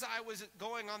 And as I was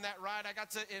going on that ride, I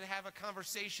got to have a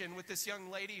conversation with this young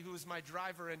lady who was my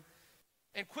driver.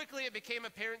 And quickly it became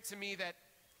apparent to me that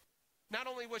not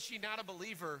only was she not a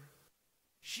believer,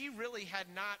 she really had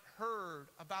not heard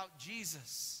about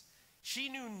Jesus. She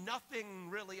knew nothing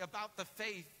really about the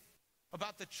faith,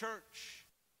 about the church,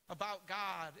 about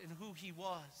God and who he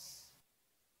was.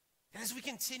 And as we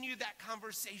continued that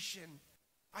conversation,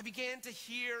 I began to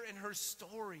hear in her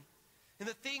story and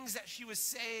the things that she was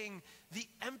saying, the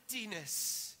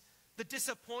emptiness, the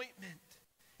disappointment,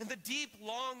 and the deep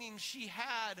longing she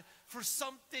had for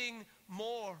something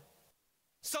more.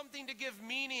 Something to give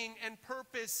meaning and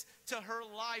purpose to her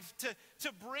life,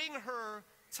 to bring her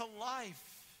to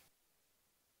life.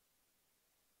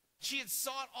 She had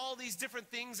sought all these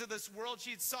different things of this world. She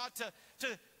had sought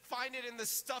to find it in the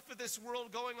stuff of this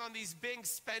world, going on these big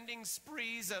spending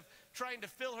sprees of trying to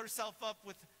fill herself up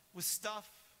with stuff.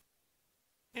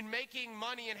 in making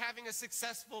money and having a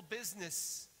successful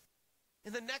business,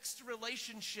 in the next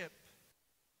relationship.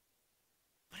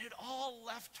 But it all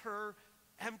left her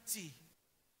empty,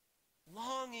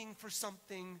 longing for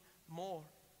something more.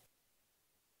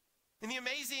 And the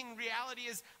amazing reality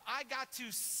is I got to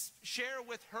share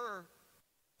with her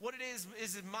what it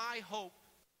is my hope,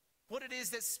 what it is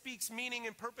that speaks meaning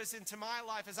and purpose into my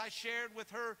life, as I shared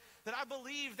with her that I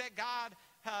believe that God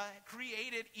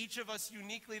created each of us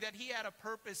uniquely, that he had a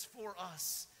purpose for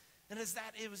us. And as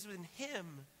that it was in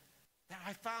him that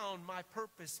I found my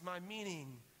purpose, my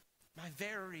meaning, my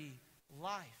very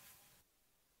life.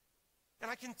 And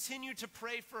I continue to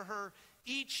pray for her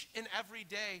each and every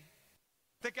day,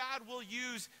 that God will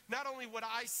use not only what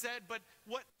I said, but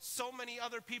what so many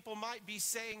other people might be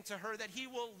saying to her, that he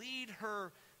will lead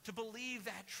her to believe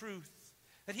that truth,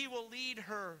 that he will lead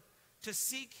her to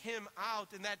seek him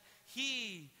out, and that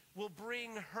he will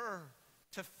bring her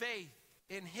to faith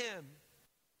in him,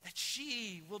 that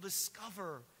she will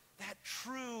discover that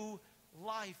true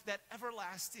life, that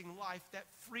everlasting life, that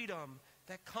freedom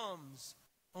that comes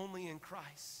only in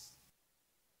Christ.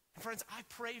 And friends, I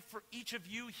pray for each of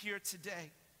you here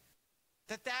today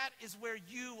that that is where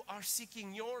you are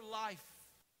seeking your life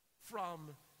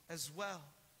from as well.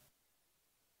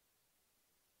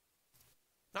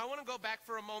 Now I want to go back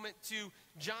for a moment to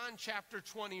John chapter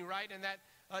 20, right? And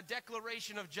that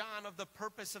declaration of John of the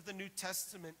purpose of the New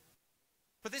Testament.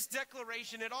 But this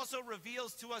declaration, it also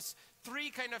reveals to us three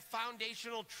kind of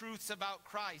foundational truths about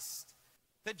Christ.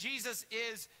 That Jesus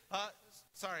is,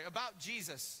 about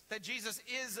Jesus. That Jesus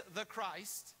is the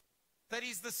Christ. That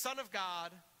he's the Son of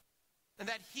God. And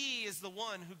that he is the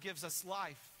one who gives us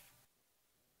life.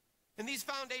 And these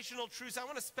foundational truths, I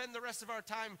want to spend the rest of our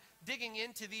time digging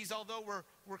into these, although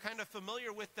we're kind of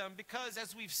familiar with them, because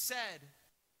as we've said,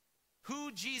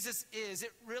 who Jesus is,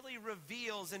 it really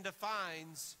reveals and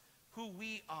defines who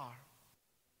we are.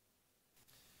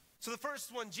 So the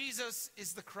first one, Jesus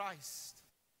is the Christ.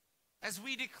 As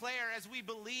we declare, as we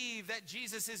believe that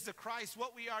Jesus is the Christ,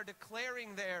 what we are declaring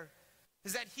there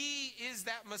is that he is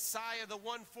that Messiah, the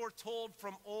one foretold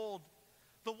from old,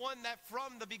 the one that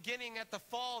from the beginning at the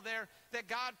fall there, that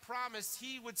God promised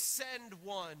he would send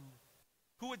one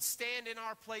who would stand in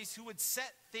our place, who would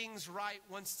set things right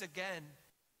once again,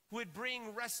 who would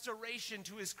bring restoration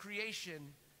to his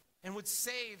creation and would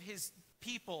save his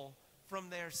people from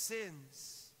their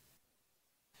sins.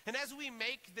 And as we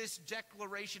make this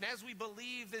declaration, as we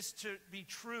believe this to be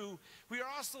true, we are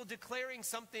also declaring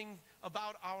something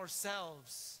about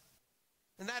ourselves.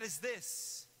 And that is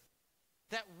this,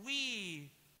 that we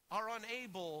are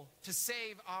unable to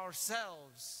save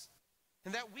ourselves,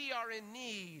 and that we are in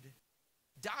need,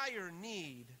 dire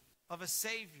need of a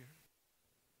Savior.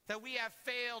 That we have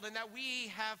failed and that we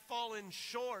have fallen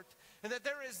short, and that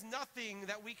there is nothing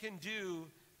that we can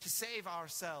do to save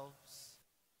ourselves.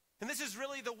 And this is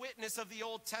really the witness of the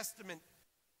Old Testament.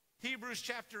 Hebrews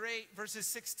chapter 8, verses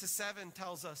 6 to 7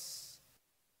 tells us,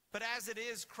 "But as it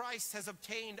is, Christ has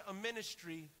obtained a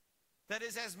ministry that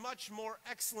is as much more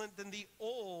excellent than the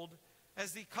old,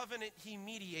 as the covenant he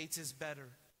mediates is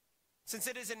better, since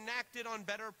it is enacted on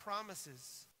better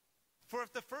promises. For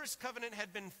if the first covenant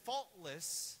had been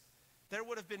faultless, there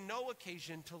would have been no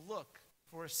occasion to look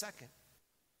for a second."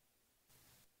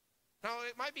 Now,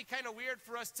 it might be kind of weird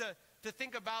for us to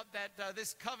think about that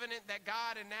this covenant that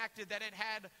God enacted, that it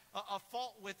had a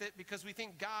fault with it, because we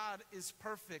think God is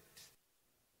perfect.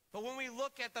 But when we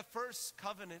look at the first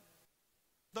covenant,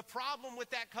 the problem with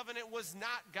that covenant was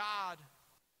not God,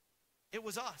 it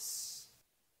was us.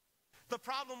 The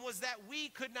problem was that we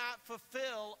could not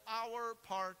fulfill our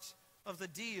part of the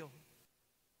deal.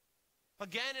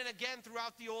 Again and again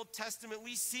throughout the Old Testament,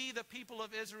 we see the people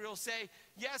of Israel say,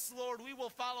 "Yes, Lord, we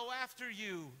will follow after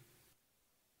you."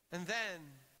 And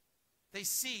then they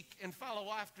seek and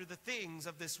follow after the things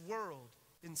of this world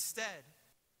instead.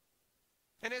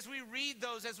 And as we read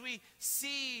those, as we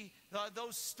see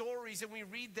those stories and we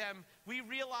read them, we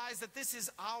realize that this is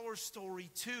our story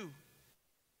too.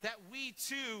 That we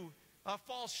too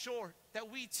fall short. That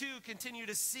we too continue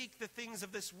to seek the things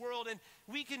of this world, and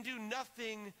we can do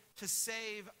nothing to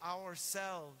save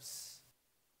ourselves.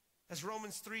 As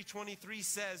Romans 3:23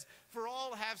 says, "For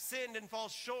all have sinned and fall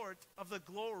short of the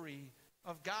glory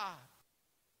of God."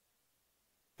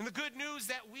 And the good news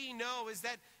that we know is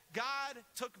that God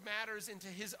took matters into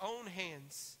his own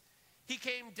hands. He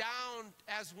came down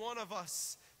as one of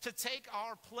us to take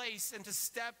our place and to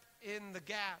step in the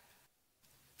gap.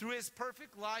 Through his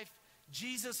perfect life,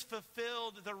 Jesus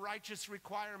fulfilled the righteous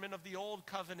requirement of the old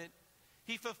covenant.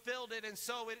 He fulfilled it, and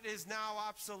so it is now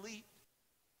obsolete.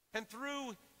 And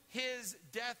through his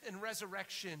death and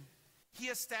resurrection, he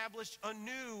established a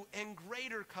new and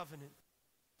greater covenant,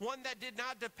 one that did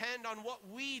not depend on what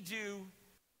we do,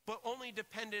 but only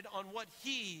depended on what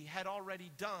he had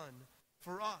already done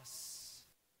for us.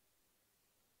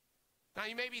 Now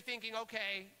you may be thinking,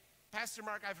 okay, Pastor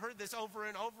Mark, I've heard this over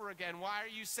and over again. Why are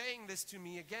you saying this to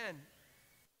me again?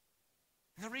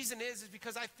 And the reason is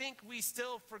because I think we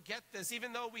still forget this.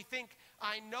 Even though we think,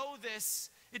 I know this,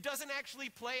 it doesn't actually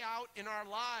play out in our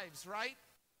lives, right?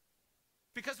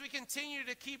 Because we continue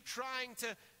to keep trying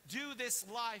to do this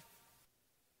life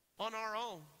on our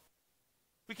own.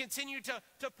 We continue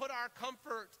to put our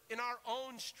comfort in our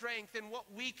own strength and what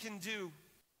we can do,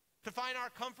 to find our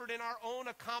comfort in our own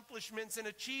accomplishments and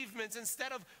achievements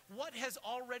instead of what has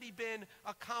already been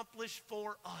accomplished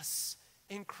for us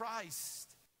in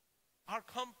Christ. Our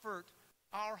comfort,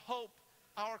 our hope,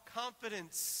 our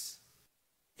confidence,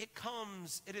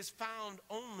 it is found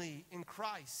only in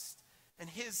Christ and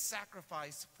his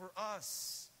sacrifice for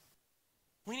us.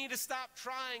 We need to stop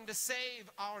trying to save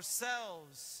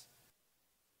ourselves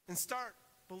and start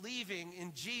believing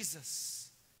in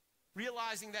Jesus,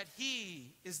 realizing that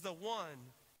he is the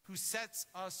one who sets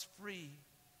us free,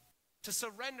 to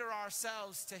surrender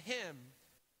ourselves to him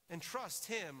and trust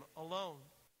him alone.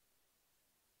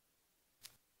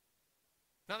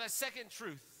 Now, that second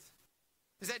truth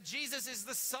is that Jesus is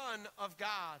the Son of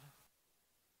God.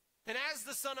 And as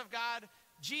the Son of God,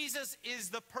 Jesus is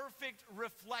the perfect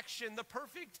reflection, the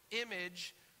perfect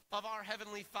image of our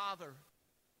Heavenly Father.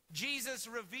 Jesus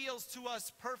reveals to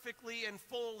us perfectly and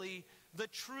fully the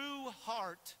true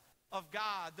heart of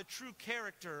God, the true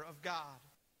character of God.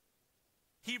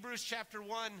 Hebrews chapter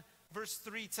 1, verse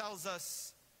 3 tells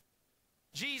us,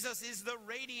 Jesus is the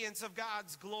radiance of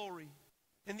God's glory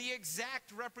and the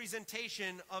exact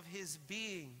representation of his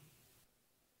being.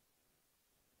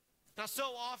 Now,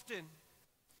 so often,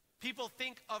 people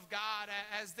think of God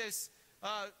as this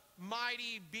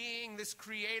mighty being, this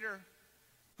creator,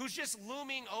 who's just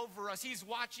looming over us. He's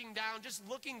watching down, just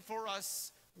looking for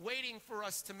us, waiting for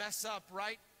us to mess up,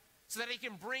 right? So that he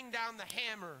can bring down the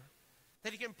hammer,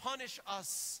 that he can punish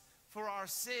us for our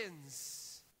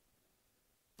sins.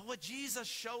 But what Jesus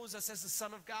shows us as the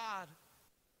Son of God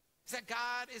is that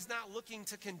God is not looking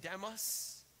to condemn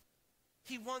us.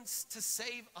 He wants to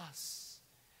save us.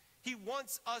 He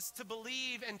wants us to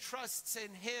believe and trust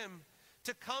in him,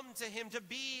 to come to him, to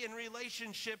be in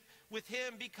relationship with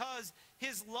him because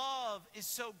his love is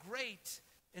so great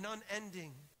and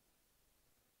unending.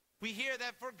 We hear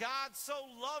that for God so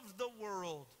loved the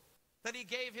world that he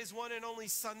gave his one and only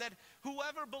Son, that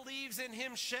whoever believes in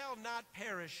him shall not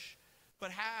perish, but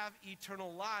have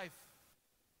eternal life.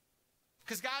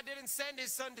 Because God didn't send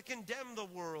his Son to condemn the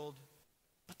world,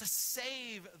 but to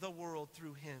save the world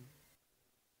through him.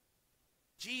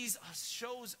 Jesus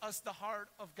shows us the heart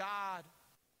of God,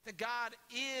 that God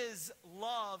is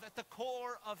love at the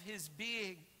core of his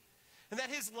being, and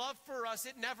that his love for us,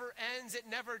 it never ends, it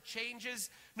never changes,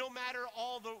 no matter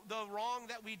all the wrong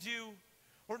that we do,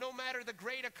 or no matter the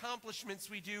great accomplishments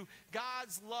we do.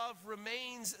 God's love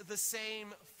remains the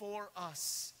same for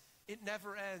us. It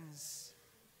never ends.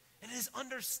 And it is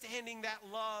understanding that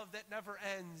love that never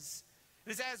ends.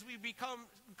 It is as we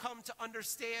come to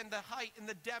understand the height and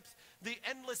the depth, the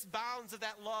endless bounds of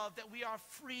that love, that we are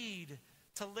freed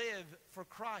to live for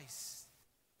Christ.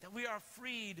 That we are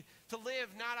freed to live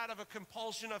not out of a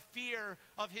compulsion of fear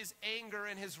of his anger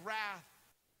and his wrath,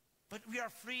 but we are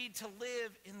freed to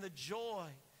live in the joy,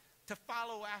 to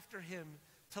follow after him,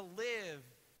 to live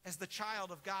as the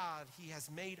child of God he has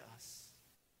made us.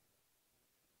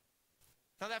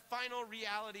 Now, that final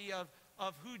reality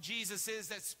of who Jesus is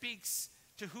that speaks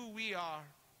to who we are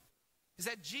is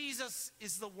that Jesus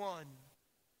is the one,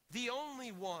 the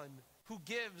only one who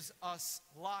gives us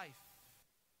life.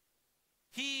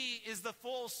 He is the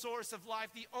full source of life,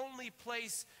 the only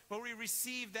place where we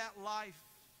receive that life.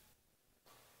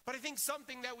 But I think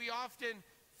something that we often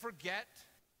forget,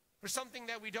 or something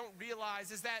that we don't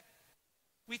realize, is that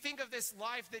we think of this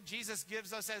life that Jesus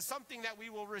gives us as something that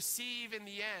we will receive in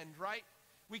the end, right?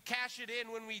 We cash it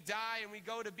in when we die and we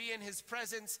go to be in his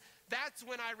presence. That's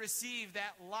when I receive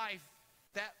that life,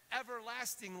 that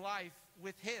everlasting life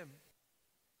with him.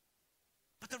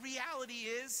 But the reality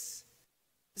is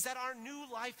that our new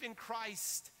life in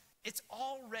Christ, it's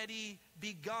already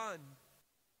begun.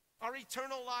 Our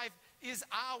eternal life is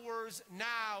ours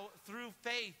now through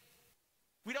faith.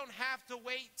 We don't have to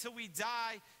wait till we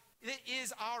die. It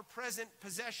is our present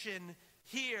possession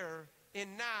here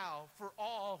and now for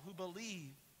all who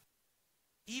believe.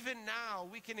 Even now,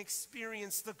 we can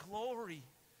experience the glory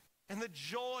and the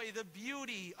joy, the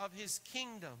beauty of his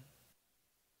kingdom.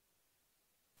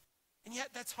 And yet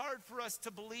that's hard for us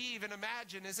to believe and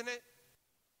imagine, isn't it?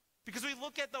 Because we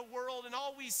look at the world and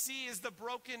all we see is the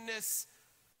brokenness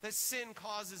that sin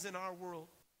causes in our world.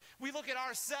 We look at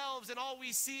ourselves and all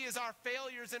we see is our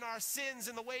failures and our sins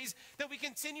and the ways that we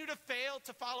continue to fail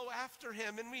to follow after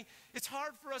him. And it's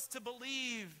hard for us to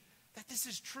believe that this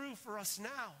is true for us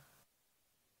now.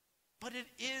 But it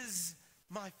is,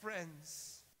 my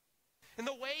friends. And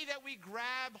the way that we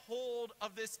grab hold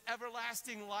of this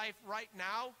everlasting life right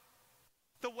now,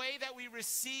 the way that we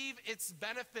receive its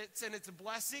benefits and its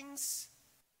blessings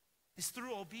is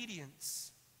through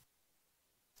obedience.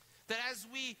 That as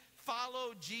we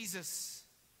follow Jesus,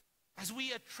 as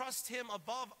we trust him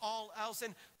above all else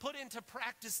and put into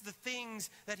practice the things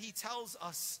that he tells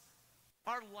us,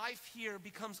 our life here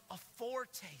becomes a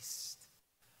foretaste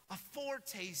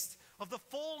of the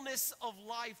fullness of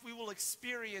life we will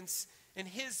experience in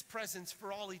his presence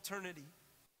for all eternity.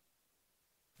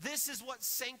 This is what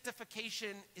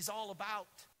sanctification is all about.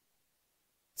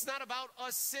 It's not about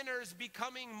us sinners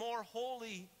becoming more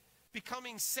holy,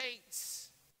 becoming saints.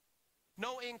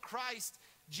 No, in Christ,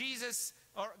 Jesus,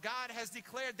 or God has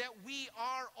declared that we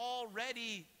are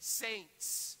already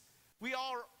saints. We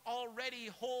are already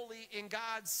holy in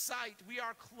God's sight. We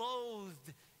are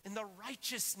clothed in the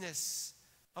righteousness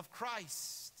of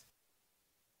Christ.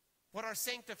 What our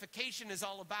sanctification is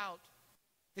all about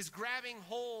is grabbing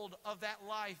hold of that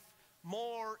life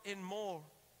more and more,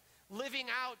 living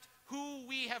out who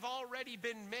we have already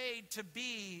been made to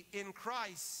be in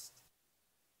Christ,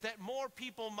 that more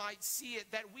people might see it,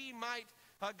 that we might,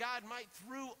 God might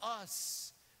through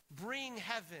us bring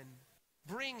heaven,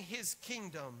 bring his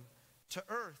kingdom to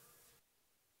earth.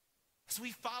 As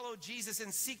we follow Jesus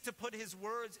and seek to put his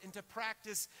words into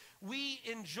practice, we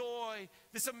enjoy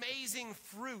this amazing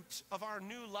fruit of our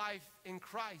new life in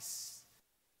Christ.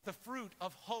 The fruit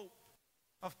of hope,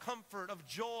 of comfort, of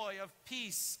joy, of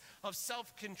peace, of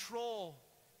self-control.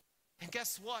 And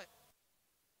guess what?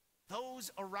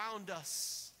 Those around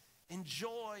us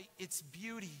enjoy its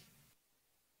beauty,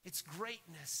 its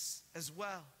greatness as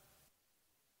well.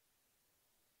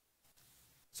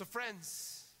 So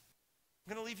friends,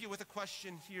 I'm going to leave you with a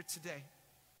question here today.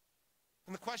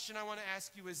 And the question I want to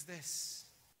ask you is this: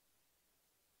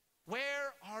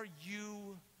 where are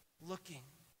you looking?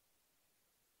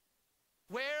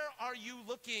 Where are you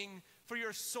looking for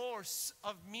your source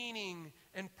of meaning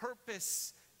and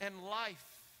purpose and life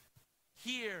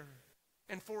here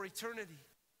and for eternity?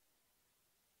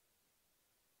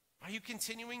 Are you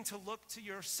continuing to look to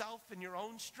yourself and your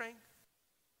own strength?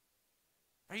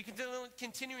 Are you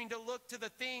continuing to look to the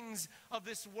things of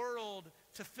this world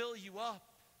to fill you up?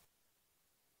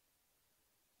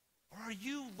 Or are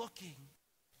you looking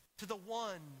to the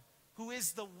one who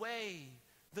is the way,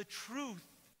 the truth,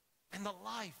 and the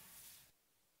life?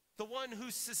 The one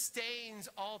who sustains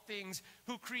all things,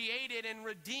 who created and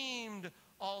redeemed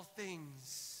all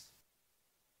things.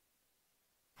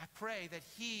 I pray that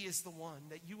he is the one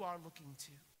that you are looking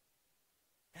to.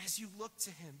 And as you look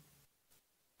to him,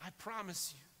 I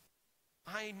promise you,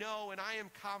 I know and I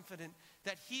am confident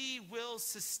that he will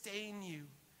sustain you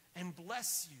and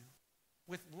bless you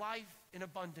with life in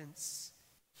abundance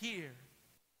here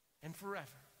and forever.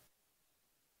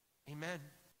 Amen.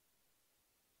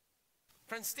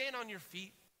 Friends, stand on your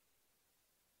feet.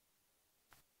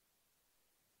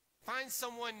 Find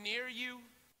someone near you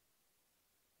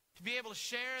to be able to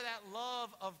share that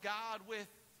love of God with.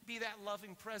 Be that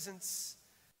loving presence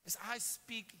as I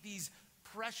speak these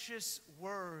precious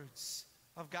words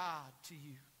of God to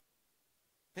you.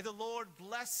 May the Lord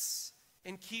bless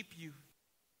and keep you.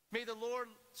 May the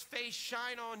Lord's face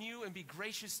shine on you and be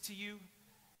gracious to you.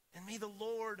 And may the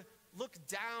Lord look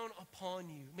down upon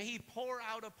you. May he pour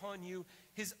out upon you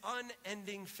his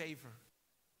unending favor.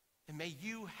 And may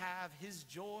you have his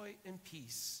joy and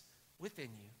peace within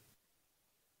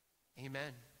you.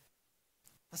 Amen.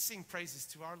 Let's sing praises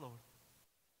to our Lord.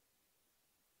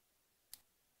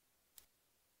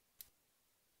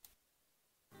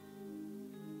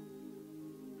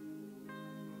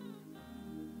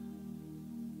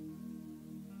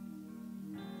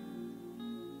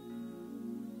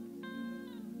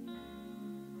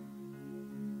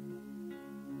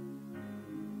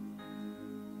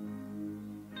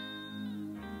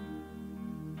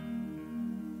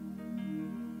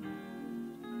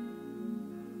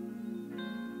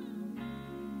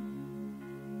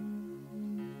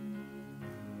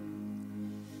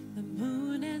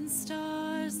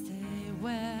 Stars they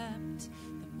wept,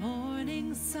 the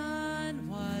morning sun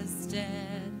was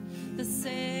dead, the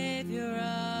Savior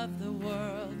of the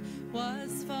world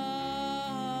was fallen.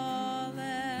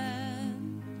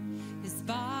 His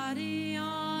body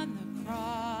on the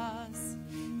cross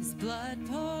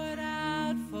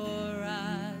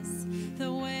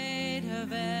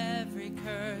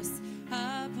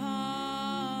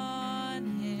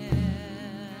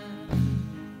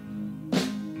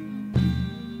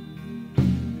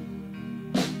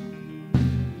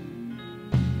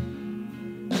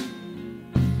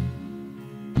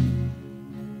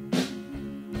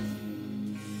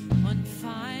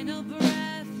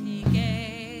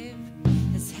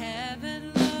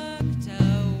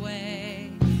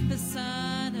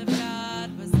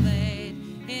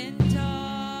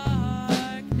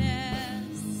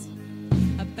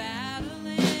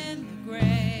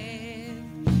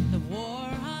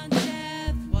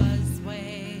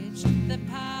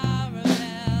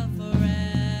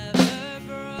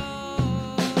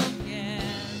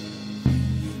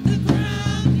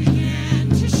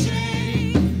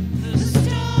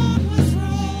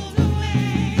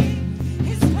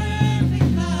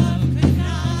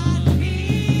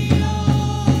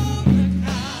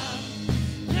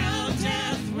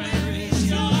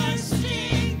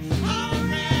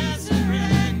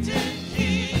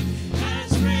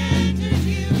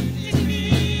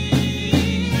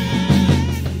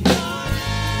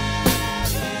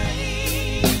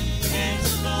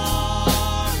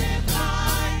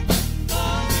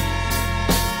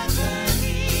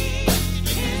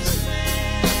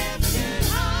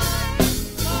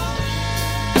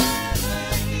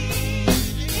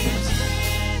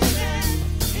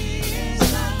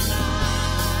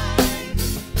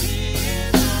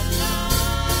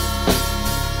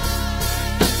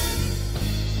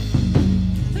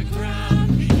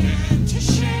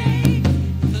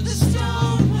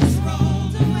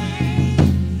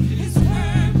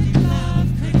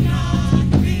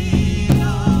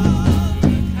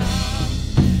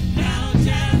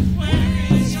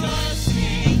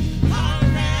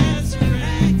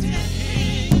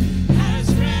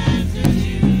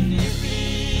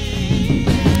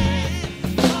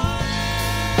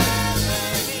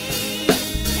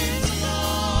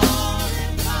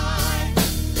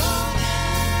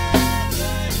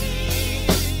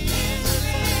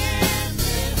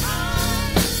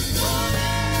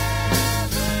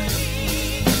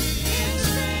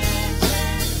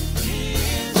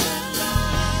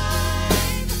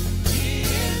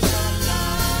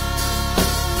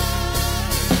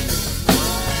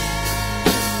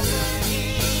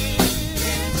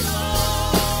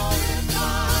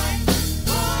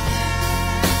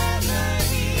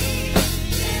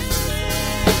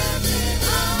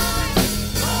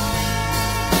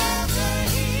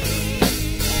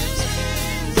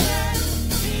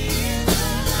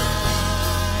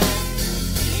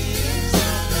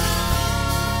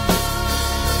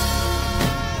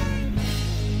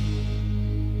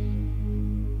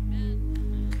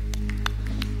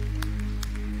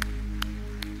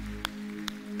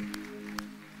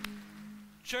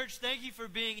church, thank you for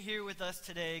being here with us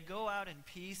today. Go out in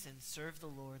peace and serve the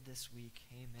Lord this week.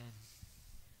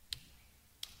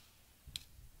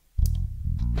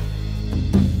 Amen.